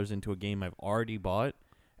 $2,000 into a game I've already bought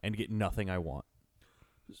and get nothing I want.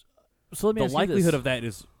 So let me ask you this. The likelihood of that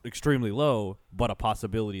is extremely low, but a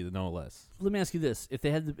possibility no less. Let me ask you this: if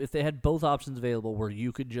they had both options available, where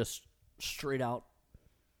you could just straight out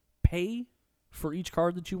pay for each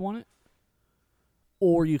card that you wanted,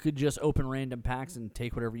 or you could just open random packs and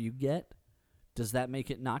take whatever you get, does that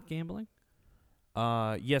make it not gambling?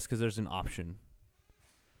 Yes, because there's an option.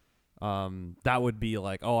 That would be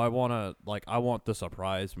like, I want the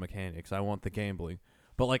surprise mechanics. I want the gambling.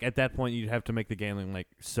 But like at that point, you'd have to make the gambling like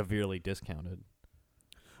severely discounted.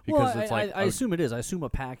 Because it's like I assume it is. I assume a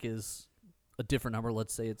pack is a different number.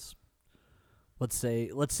 Let's say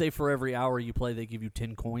for every hour you play, they give you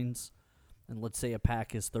 10 coins, and let's say a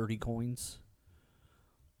pack is 30 coins.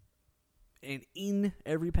 And in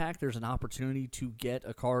every pack, there's an opportunity to get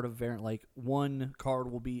a card of variant. Like one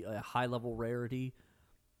card will be a high level rarity.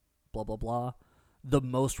 Blah blah blah. The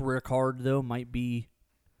most rare card though might be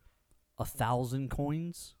 1,000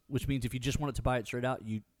 coins, which means if you just wanted to buy it straight out,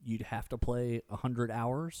 you'd have to play 100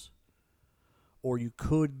 hours, or you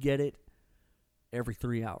could get it every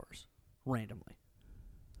 3 hours randomly.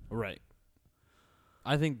 Right.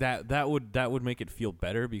 I think that would make it feel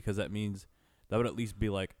better, because that means that would at least be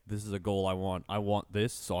like, this is a goal I want. I want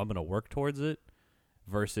this, so I'm gonna work towards it.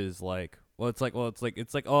 Versus like, it's like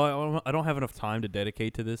I don't have enough time to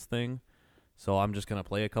dedicate to this thing. So I'm just going to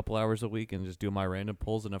play a couple hours a week and just do my random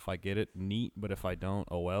pulls, and if I get it, neat, but if I don't,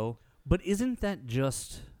 oh well. But isn't that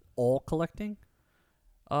just all collecting?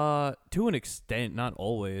 To an extent, not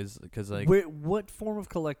always, because like... What form of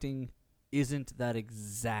collecting isn't that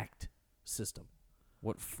exact system?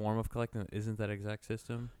 What form of collecting isn't that exact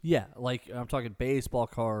system? Yeah, like I'm talking baseball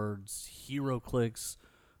cards, hero clicks,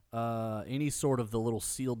 any sort of the little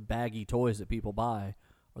sealed baggy toys that people buy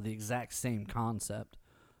are the exact same concept.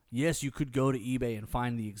 Yes, you could go to eBay and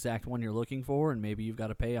find the exact one you're looking for, and maybe you've got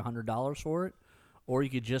to pay $100 for it. Or you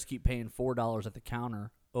could just keep paying $4 at the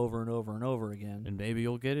counter over and over and over again. And maybe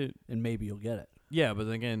you'll get it. Yeah, but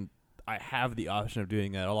then again, I have the option of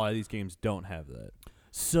doing that. A lot of these games don't have that.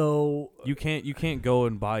 So you can't go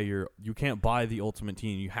and buy the Ultimate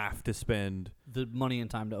Team. You have to spend the money and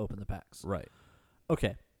time to open the packs. Right.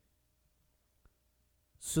 Okay.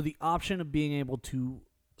 So the option of being able to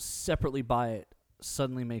separately buy it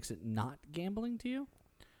suddenly makes it not gambling to you?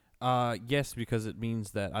 Yes, because it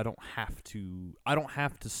means that I don't have to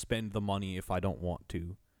spend the money if I don't want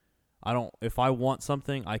to. If I want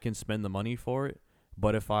something, I can spend the money for it,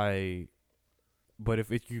 but if you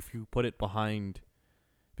put it behind,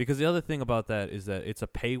 because the other thing about that is that it's a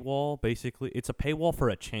paywall, basically. It's a paywall for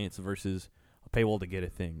a chance versus a paywall to get a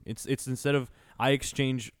thing. It's instead of I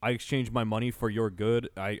exchange my money for your good,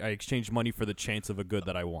 I exchange money for the chance of a good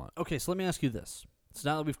that I want. Okay, so let me ask you this. So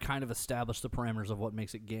now that we've kind of established the parameters of what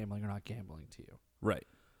makes it gambling or not gambling to you. Right.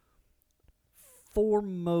 For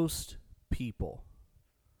most people,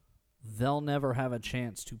 they'll never have a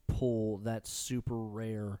chance to pull that super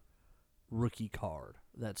rare rookie card,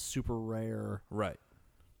 that super rare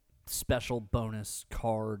special bonus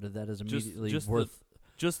card that is immediately worth...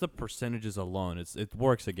 Just the percentages alone, it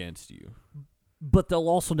works against you. But they'll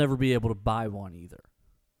also never be able to buy one either.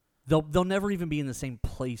 They'll never even be in the same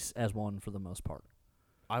place as one for the most part.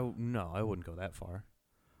 I wouldn't go that far.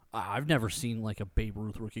 I've never seen like a Babe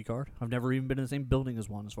Ruth rookie card. I've never even been in the same building as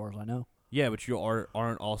one, as far as I know. Yeah, but you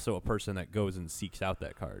aren't also a person that goes and seeks out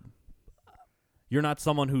that card. You're not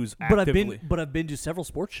someone who's actively. But I've been to several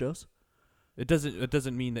sports shows. It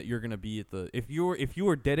doesn't mean that you're gonna be at the. If you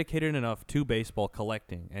were dedicated enough to baseball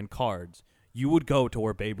collecting and cards, you would go to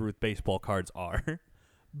where Babe Ruth baseball cards are.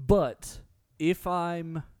 But if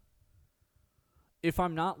I'm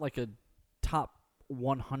not like a top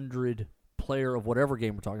 100 player of whatever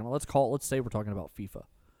game we're talking about, let's say we're talking about FIFA.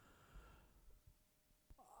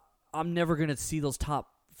 I'm never going to see those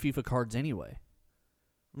top FIFA cards anyway.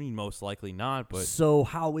 I mean, most likely not, but so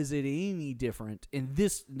how is it any different in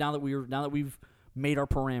this now that we've made our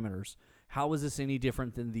parameters? How is this any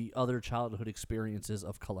different than the other childhood experiences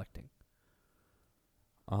of collecting?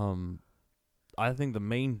 I think the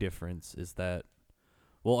main difference is that,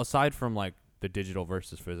 well, aside from like the digital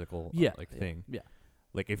versus physical thing. Yeah.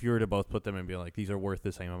 Like if you were to both put them and be like, these are worth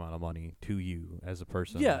the same amount of money to you as a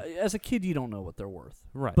person. Yeah, as a kid you don't know what they're worth.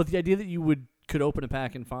 Right. But the idea that you could open a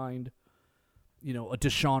pack and find, a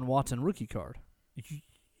Deshaun Watson rookie card.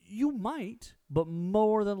 You might, but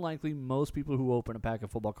more than likely most people who open a pack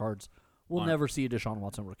of football cards will never see a Deshaun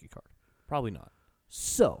Watson rookie card. Probably not.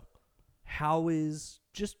 So, how is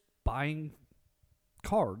just buying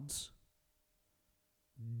cards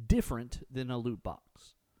different than a loot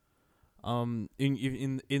box? In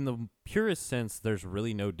the purest sense, there's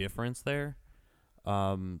really no difference there.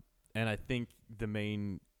 And I think the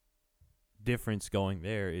main difference going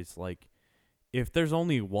there is like, if there's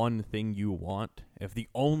only one thing you want, if the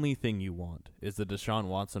only thing you want is the Deshaun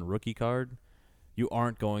Watson rookie card, you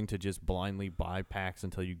aren't going to just blindly buy packs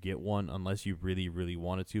until you get one unless you really, really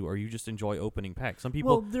wanted to, or you just enjoy opening packs. Some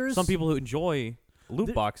people who enjoy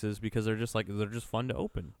loot boxes because they're just fun to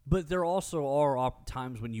open. But there also are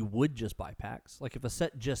times when you would just buy packs. Like if a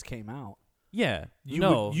set just came out. Yeah.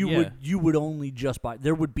 You would only just buy.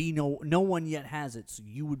 There would be no one yet has it, so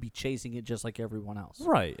you would be chasing it just like everyone else.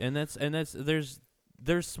 Right. And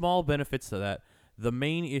there's small benefits to that. The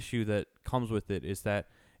main issue that comes with it is that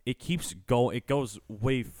it keeps going. It goes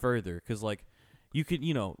way further because like you could,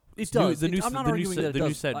 it does. The new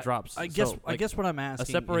set drops. I guess what I'm asking,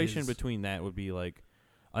 a separation between that would be like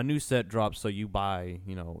a new set drops, so you buy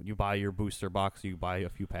your booster box, you buy a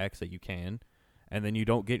few packs that you can, and then you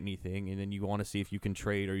don't get anything, and then you want to see if you can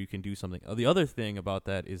trade or you can do something. The other thing about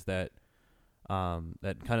that is that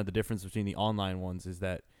that kind of the difference between the online ones is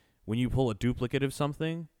that when you pull a duplicate of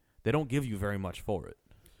something, they don't give you very much for it.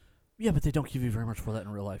 Yeah, but they don't give you very much for that in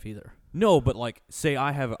real life either. No, but like, say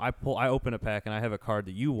I open a pack and I have a card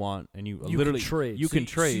that you want, and you literally can trade. You can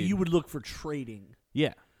trade. So you would look for trading.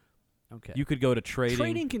 Yeah. Okay. You could go to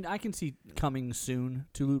trading. I can see coming soon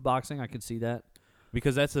to loot boxing. I can see that.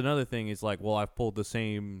 Because that's another thing. Is like, well, I've pulled the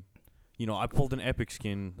same. I pulled an epic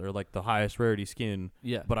skin or like the highest rarity skin.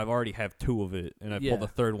 Yeah. But I've already have 2 of it, and I pulled the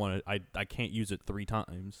third one. I can't use it 3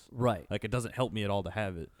 times. Right. Like it doesn't help me at all to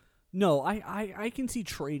have it. No, I can see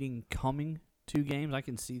trading coming to games. I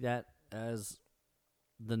can see that as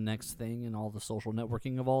the next thing in all the social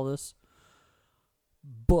networking of all this.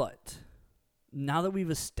 But now that we've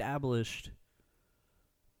established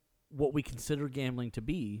what we consider gambling to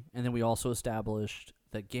be, and then we also established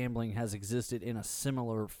that gambling has existed in a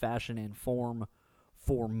similar fashion and form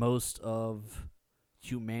for most of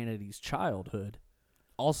humanity's childhood,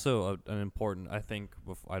 also an important. I think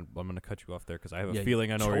I'm going to cut you off there because I have a Yeah,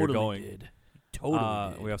 feeling I know totally where you're going. Did.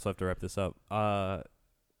 Totally. Did. We also have to wrap this up.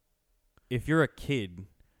 If you're a kid,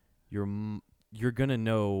 you're gonna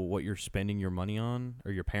know what you're spending your money on,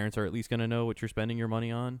 or your parents are at least gonna know what you're spending your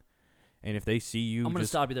money on. And if they see you, I'm going to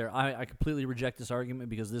stop you there. I completely reject this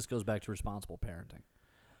argument because this goes back to responsible parenting.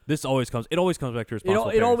 It always comes back to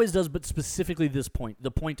responsible parenting. It always does, but specifically this point,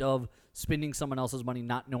 the point of spending someone else's money,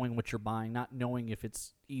 not knowing what you're buying, not knowing if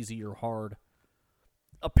it's easy or hard.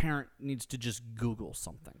 A parent needs to just Google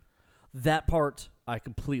something. That part I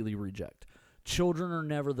completely reject. Children are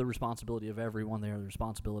never the responsibility of everyone. They are the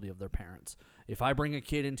responsibility of their parents. If I bring a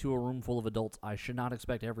kid into a room full of adults, I should not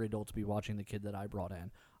expect every adult to be watching the kid that I brought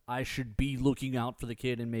in. I should be looking out for the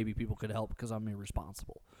kid, and maybe people could help because I'm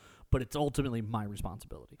irresponsible. But it's ultimately my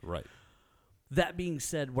responsibility. Right. That being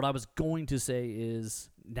said, what I was going to say is,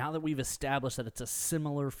 now that we've established that it's a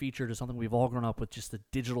similar feature to something we've all grown up with, just the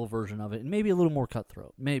digital version of it, and maybe a little more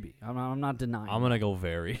cutthroat. Maybe. I'm not denying. I'm going to go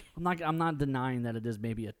very. I'm not denying that it is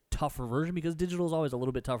maybe a tougher version, because digital is always a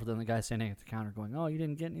little bit tougher than the guy standing at the counter going, oh, you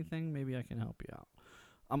didn't get anything? Maybe I can help you out.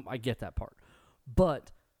 I get that part.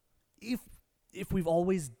 But if we've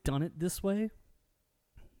always done it this way,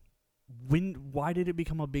 why did it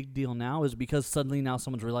become a big deal now? Is it because suddenly now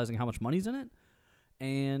someone's realizing how much money's in it?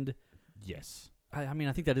 And yes, I mean,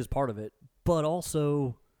 I think that is part of it, but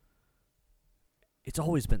also it's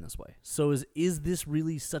always been this way. So is this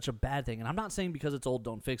really such a bad thing? And I'm not saying because it's old,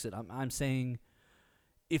 don't fix it. I'm saying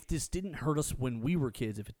if this didn't hurt us when we were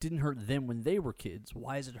kids, if it didn't hurt them when they were kids,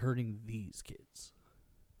 why is it hurting these kids?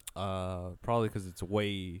 Probably because it's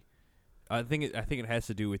way. I think it has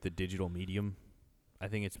to do with the digital medium. I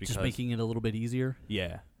think it's because just making it a little bit easier.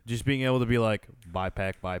 Yeah, just being able to be like buy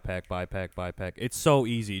pack. It's so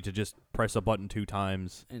easy to just press a button 2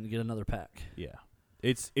 times and get another pack. Yeah,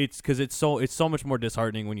 it's because it's so much more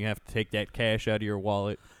disheartening when you have to take that cash out of your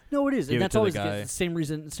wallet. No, it is, and that's always the same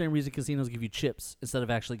reason casinos give you chips instead of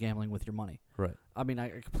actually gambling with your money. Right. I mean,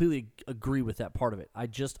 I completely agree with that part of it. I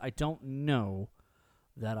don't know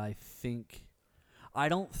that I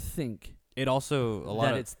don't think. It also a lot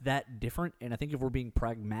that of, it's that different, and I think if we're being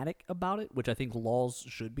pragmatic about it, which I think laws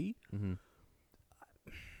should be,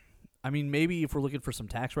 I mean, maybe if we're looking for some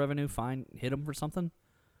tax revenue, fine, hit them for something.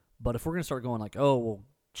 But if we're going to start going like, oh, well,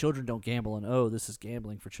 children don't gamble, and oh, this is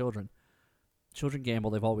gambling for children. Children gamble,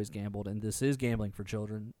 they've always gambled, and this is gambling for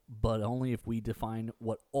children, but only if we define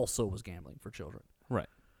what also was gambling for children. Right.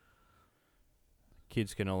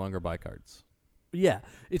 Kids can no longer buy cards. Yeah,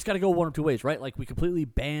 it's got to go one of two ways, right? Like, we completely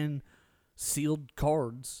ban sealed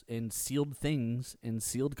cards and sealed things and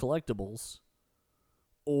sealed collectibles,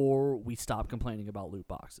 or we stop complaining about loot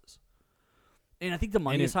boxes. And I think the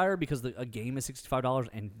money is higher because a game is $65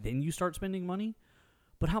 and then you start spending money.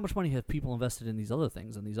 But how much money have people invested in these other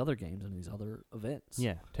things and these other games and these other events?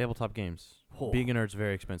 Yeah, tabletop games. Oh. Being a nerd's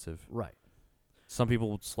very expensive. Right. Some people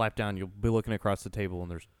will slap down. You'll be looking across the table and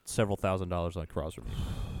there's several $1,000s like crossroads.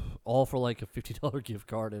 All for like a $50 gift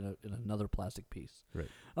card and another plastic piece. Right.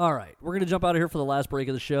 All right. We're going to jump out of here for the last break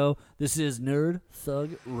of the show. This is Nerd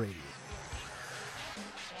Thug Radio.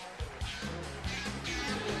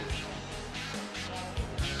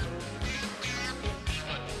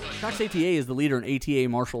 Cox ATA is the leader in ATA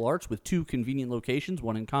martial arts with 2 convenient locations,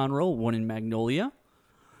 one in Conroe, one in Magnolia.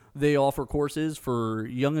 They offer courses for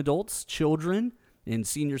young adults, children, and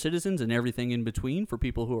senior citizens, and everything in between for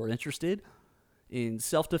people who are interested in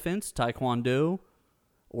self-defense, taekwondo,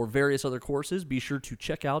 or various other courses. Be sure to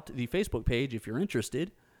check out the Facebook page if you're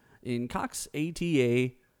interested in Cox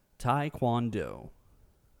ATA Taekwondo.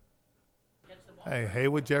 Hey,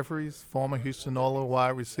 Hayward Jeffries, former Houston Oilers wide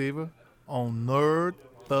receiver, on Nerd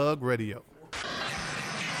Thug Radio.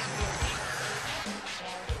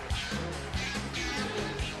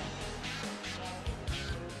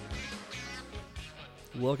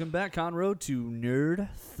 Welcome back, Conroe, to Nerd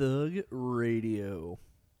Thug Radio.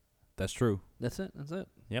 That's true. That's it.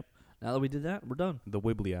 Yep. Now that we did that, we're done. The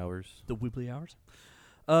Wibbly hours. The Wibbly hours.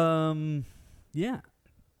 Yeah.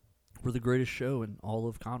 We're the greatest show in all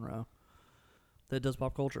of Conroe that does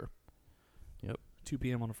pop culture. Yep. 2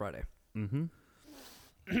 p.m. on a Friday. Mm-hmm.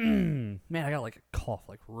 Man, I got like a cough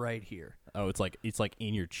like right here. Oh, it's like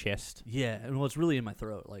in your chest. Yeah, and well, it's really in my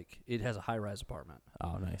throat. Like, it has a high-rise apartment.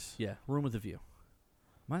 Oh, nice. Yeah, room with a view.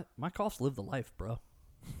 My coughs live the life, bro.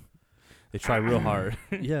 They try real hard.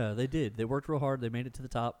 Yeah, they did. They worked real hard. They made it to the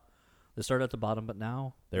top. They started at the bottom, but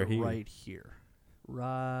now they're here. Right here.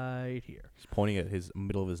 Right here. He's pointing at his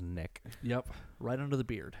middle of his neck. Yep, right under the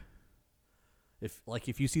beard. If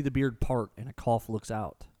you see the beard part and a cough looks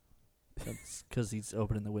out, that's because he's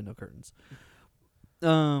opening the window curtains.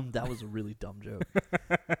 That was a really dumb joke.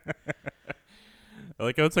 I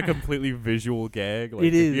like how it's a completely visual gag. Like,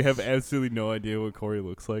 It if you is. have absolutely no idea what Corey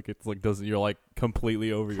looks like, it's like you're like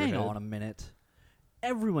completely over your Hang head. on a minute.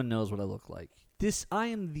 Everyone knows what I look like. I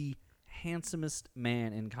am the handsomest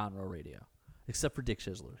man in Conroe radio, except for Dick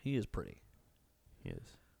Shizzler. He is pretty. He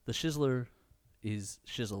is. The Shizzler is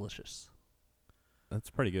shizzlicious. That's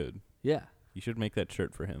pretty good. Yeah. You should make that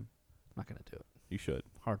shirt for him. I'm not going to do it. You should.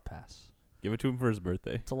 Hard pass. Give it to him for his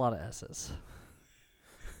birthday. It's a lot of S's.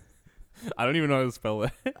 I don't even know how to spell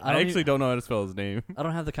that. I don't actually don't know how to spell his name. I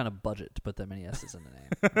don't have the kind of budget to put that many S's in the name.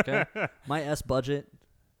 Okay? My S budget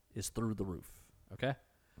is through the roof. Okay?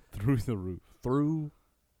 Through the roof. Through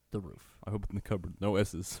the roof. I hope in the cupboard. No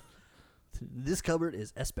S's. This cupboard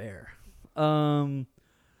is S-Bear.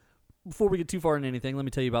 Before we get too far into anything, let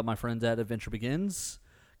me tell you about my friends at Adventure Begins.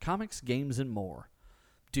 Comics, games, and more.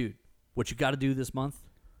 Dude, what you got to do this month?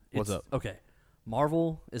 What's up? Okay.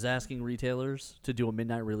 Marvel is asking retailers to do a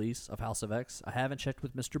midnight release of House of X. I haven't checked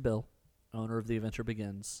with Mr. Bill, owner of The Adventure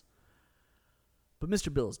Begins. But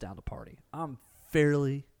Mr. Bill is down to party. I'm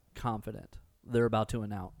fairly confident they're about to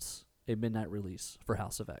announce a midnight release for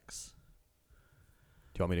House of X.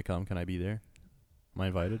 Do you want me to come? Can I be there? Am I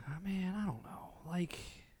invited? Oh, man, I don't know. Like,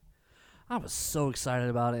 I was so excited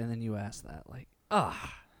about it, and then you asked that. Like,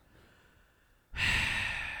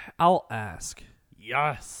 I'll ask.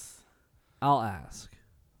 Yes. I'll ask.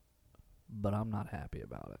 But I'm not happy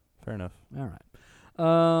about it. Fair enough. All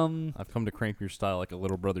right. I've come to cramp your style like a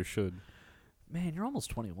little brother should. Man, you're almost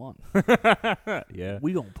 21. Yeah.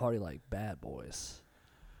 We don't party like bad boys.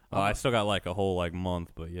 I still got like a whole like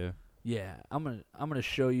month, but yeah. Yeah, I'm gonna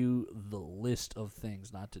show you the list of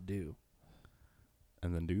things not to do.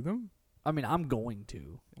 And then do them? I mean, I'm going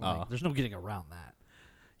to. Like, there's no getting around that.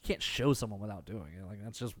 You can't show someone without doing it. Like,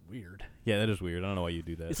 that's just weird. Yeah, that is weird. I don't know why you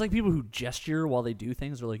do that. It's like people who gesture while they do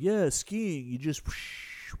things. They're like, yeah, skiing. You just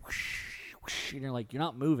and you're like, you're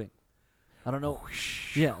not moving. I don't know.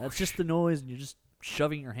 Yeah, that's just the noise, and you're just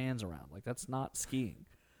shoving your hands around. Like, that's not skiing.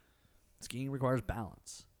 Skiing requires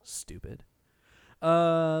balance. Stupid.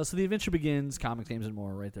 So The Adventure Begins, comics, games, and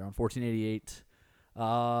more right there on 1488.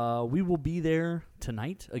 We will be there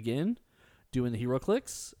tonight again, doing the Hero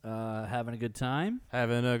Clicks, having a good time.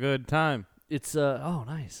 Having a good time. It's, oh,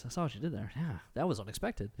 nice. I saw what you did there. Yeah, that was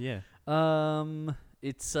unexpected. Yeah.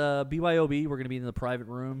 It's BYOB. We're going to be in the private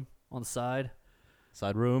room on the side.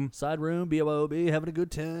 Side room. Side room, BYOB, having a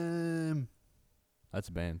good time. That's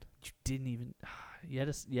a band. You didn't even, you had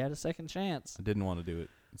a second chance. I didn't want to do it.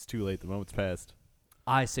 It's too late. The moment's passed.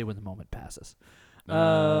 I say when the moment passes.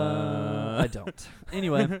 I don't.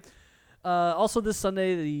 Anyway, also this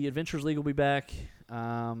Sunday, the Adventures League will be back.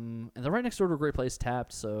 And they're right next door to a great place,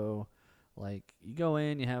 Tapped. So, like, you go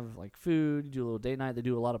in, you have like food, you do a little date night. They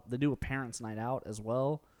do a parents' night out as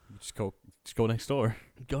well. Just go next door.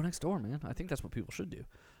 Go next door, man. I think that's what people should do.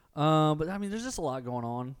 But I mean, there's just a lot going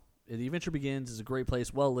on. The Adventure Begins is a great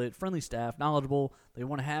place, well lit, friendly staff, knowledgeable. They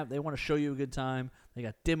want to show you a good time. They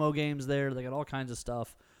got demo games there. They got all kinds of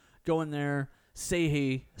stuff. Go in there, say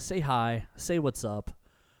hey, say hi, say what's up.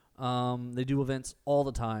 They do events all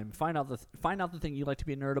the time. Find out the thing you like to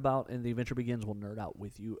be a nerd about, and The Adventure Begins will nerd out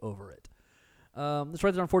with you over it. That's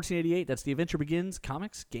right there on 1488. That's The Adventure Begins,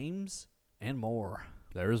 comics, games, and more.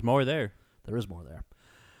 There is more there. There is more there.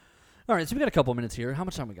 All right, so we got a couple minutes here. How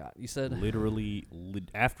much time we got? You said Literally,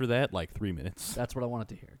 after that, like 3 minutes. that's what I wanted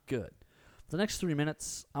to hear. Good. The next 3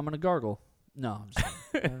 minutes, I'm gonna gargle. No, I'm just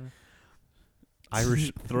kidding.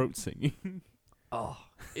 Irish throat singing. Oh,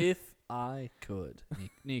 if I could,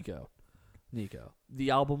 Nico, the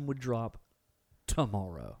album would drop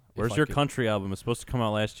tomorrow. Where's your country album? It's supposed to come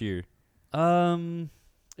out last year. I'm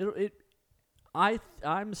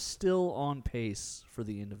still on pace for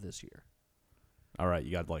the end of this year. All right,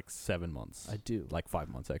 you got like 7 months. I do. Like 5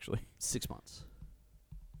 months, actually. 6 months.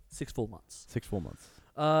 6 full months. 6 full months.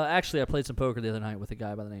 Actually, I played some poker the other night with a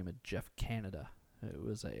guy by the name of Jeff Canada. It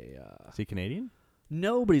was Is he Canadian?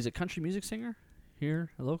 No, but he's a country music singer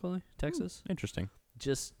here locally, Texas. Interesting.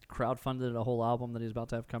 Just crowdfunded a whole album that he's about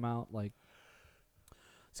to have come out. Like,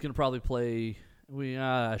 he's gonna probably play.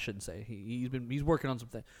 I shouldn't say. He's working on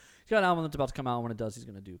something. He's got an album that's about to come out. When it does, he's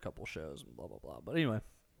gonna do a couple shows and blah blah blah. But anyway,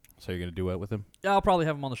 So you're gonna duet with him? yeah, I'll probably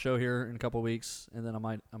have him on the show here in a couple of weeks, and then I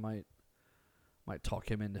might talk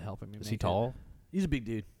him into helping me. Is make he tall? It. He's a big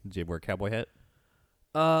dude. Did he wear a cowboy hat?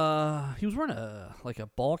 He was wearing a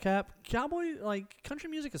ball cap. Cowboy, like, country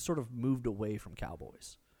music has sort of moved away from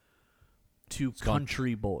cowboys to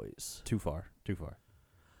country boys. Too far.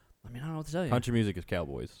 I mean, I don't know what to tell you. Country music is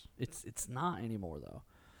cowboys. It's not anymore though.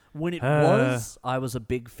 When it was, I was a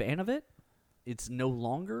big fan of it. It's no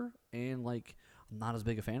longer, and like not as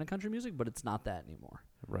big a fan of country music, but it's not that anymore.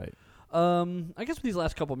 Right. I guess with these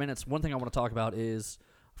last couple of minutes, one thing I want to talk about is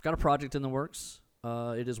I've got a project in the works.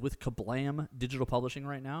 It is with Kablam Digital Publishing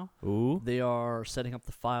right now. Ooh. They are setting up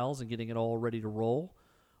the files and getting it all ready to roll.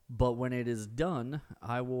 But when it is done,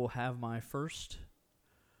 I will have my first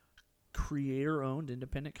creator-owned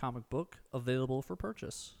independent comic book available for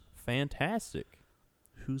purchase. Fantastic.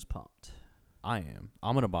 Who's pumped? I am.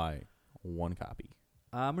 I'm going to buy 1 copy.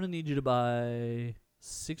 I'm going to need you to buy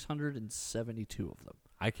 672 of them.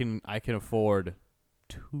 I can afford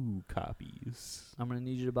 2 copies. I'm going to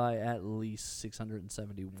need you to buy at least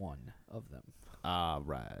 671 of them.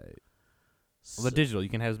 Right. So, Well, the digital, you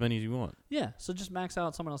can have as many as you want. yeah, so just max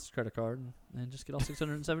out someone else's credit card and just get all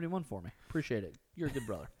 671 for me. Appreciate it. You're a good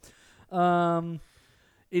brother.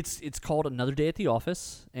 It's called Another Day at the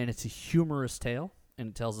Office, and it's a humorous tale, and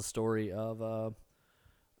it tells the story of a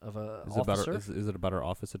officer. Is it about our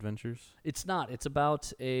office adventures? It's not. It's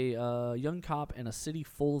about a young cop in a city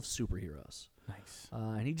full of superheroes. Nice.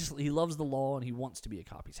 And he loves the law, and he wants to be a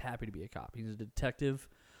cop. He's happy to be a cop. He's a detective,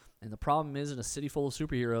 and the problem is, in a city full of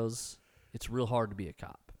superheroes, it's real hard to be a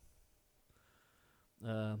cop.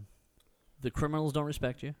 The criminals don't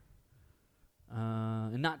respect you.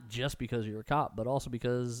 And not just because you're a cop, but also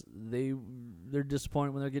because they're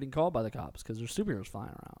disappointed when they're getting called by the cops because there's superheroes flying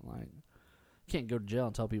around. Like, you can't go to jail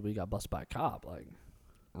and tell people you got busted by a cop. Like,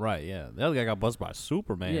 Right, yeah. The other guy got busted by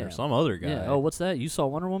Superman Yeah. or some other guy. yeah. Oh, what's that? You saw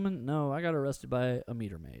Wonder Woman? No, I got arrested by a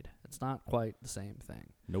meter maid. It's not quite the same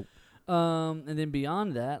thing. Nope. And then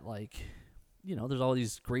beyond that, like, you know, there's all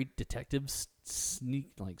these great detectives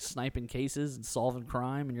sniping cases and solving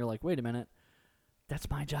crime, and you're like, wait a minute, that's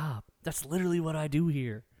my job. That's literally what I do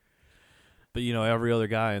here. But, you know, every other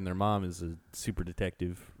guy and their mom is a super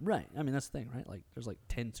detective. Right. I mean, that's the thing, right? Like, there's like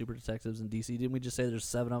 10 super detectives in DC. Didn't we just say there's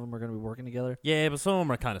 7 of them are going to be working together? Yeah, but some of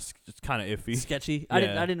them are kind of iffy. Sketchy. Yeah.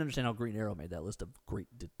 I didn't understand how Green Arrow made that list of great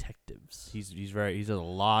detectives. He has a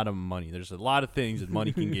lot of money. There's a lot of things that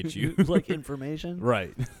money can get you. Like information.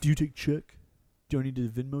 Right. Do you take check? Do I need to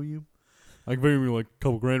Venmo you? I can bring me like a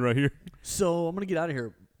couple grand right here. So I'm going to get out of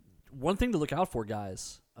here. One thing to look out for,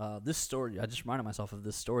 guys. This story, I just reminded myself of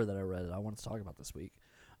this story that I read that I wanted to talk about this week.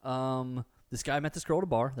 This guy met this girl at a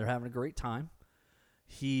bar. They're having a great time.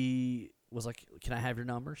 He was like, can I have your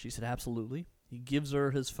number? She said, absolutely. He gives her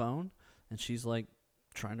his phone, and she's like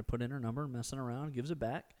trying to put in her number, messing around, gives it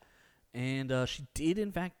back. And she did,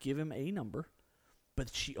 in fact, give him a number,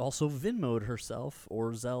 but she also Venmo'd herself,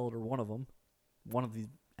 or Zelled, or one of them, one of the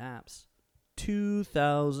apps,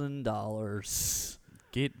 $2,000.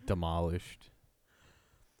 Get demolished.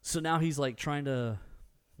 So now he's like trying to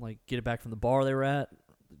like get it back from the bar they were at,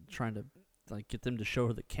 trying to like get them to show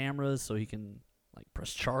her the cameras so he can like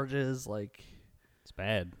press charges. Like, It's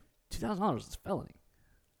bad. $2,000 is felony.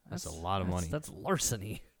 That's a lot of money. That's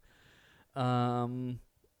larceny.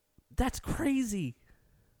 That's crazy.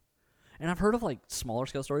 And I've heard of like smaller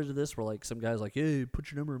scale stories of this where like some guy's like, hey,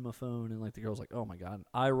 put your number in my phone, and like the girl's like, oh my god,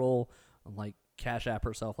 eye roll, and like Cash App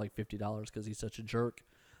herself like $50 because he's such a jerk,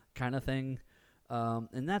 kind of thing.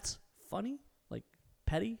 And that's funny, like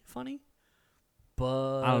petty funny.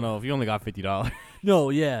 But I don't know if you only got $50.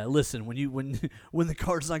 no, yeah. Listen, when the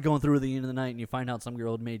card's not going through at the end of the night, and you find out some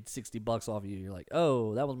girl had made $60 off you, you're like,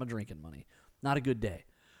 oh, that was my drinking money. Not a good day.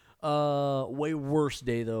 Way worse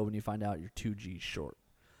day though when you find out you're 2 G's short.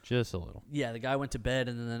 Just a little. Yeah, the guy went to bed,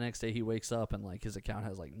 and then the next day he wakes up and like his account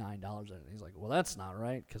has like $9 in it. He's like, well, that's not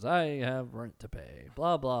right because I have rent to pay.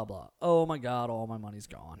 Blah blah blah. Oh my god, all my money's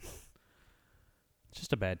gone. It's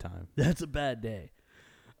just a bad time. That's a bad day.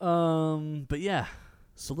 But yeah,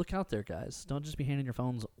 so look out there, guys. Don't just be handing your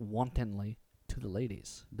phones wantonly to the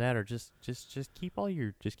ladies. That or just keep all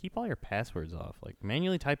your passwords off. Like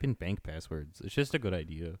manually type in bank passwords. It's just a good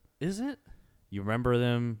idea. Is it? You remember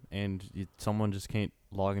them, and someone just can't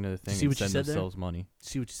log into the thing See and what you send said there? themselves money.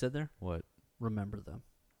 See what you said there? What? Remember them.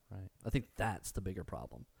 Right. I think that's the bigger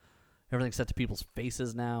problem. Everything's set to people's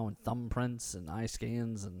faces now, and thumbprints and eye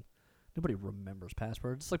scans, and nobody remembers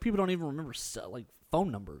passwords. It's like people don't even remember like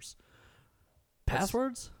phone numbers.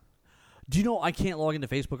 Passwords? Do you know I can't log into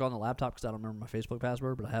Facebook on the laptop because I don't remember my Facebook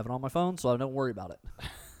password, but I have it on my phone, so I don't worry about it.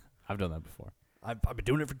 I've done that before. I've been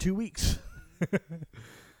doing it for 2 weeks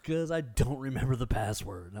because I don't remember the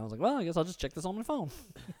password. And I was like, well, I guess I'll just check this on my phone.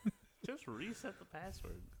 Just reset the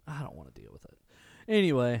password. I don't want to deal with it.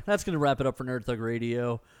 Anyway, that's going to wrap it up for Nerd Thug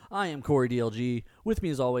Radio. I am Corey DLG. With me,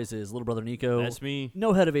 as always, is little brother Nico. That's me.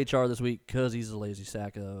 No head of HR this week because he's a lazy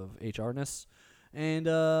sack of HR-ness. And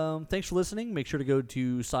thanks for listening. Make sure to go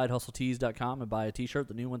to sidehustletees.com and buy a t-shirt.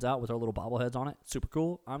 The new one's out with our little bobbleheads on it. Super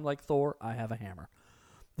cool. I'm like Thor. I have a hammer.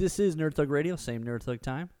 This is Nerd Thug Radio. Same Nerd Thug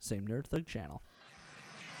time. Same Nerd Thug channel.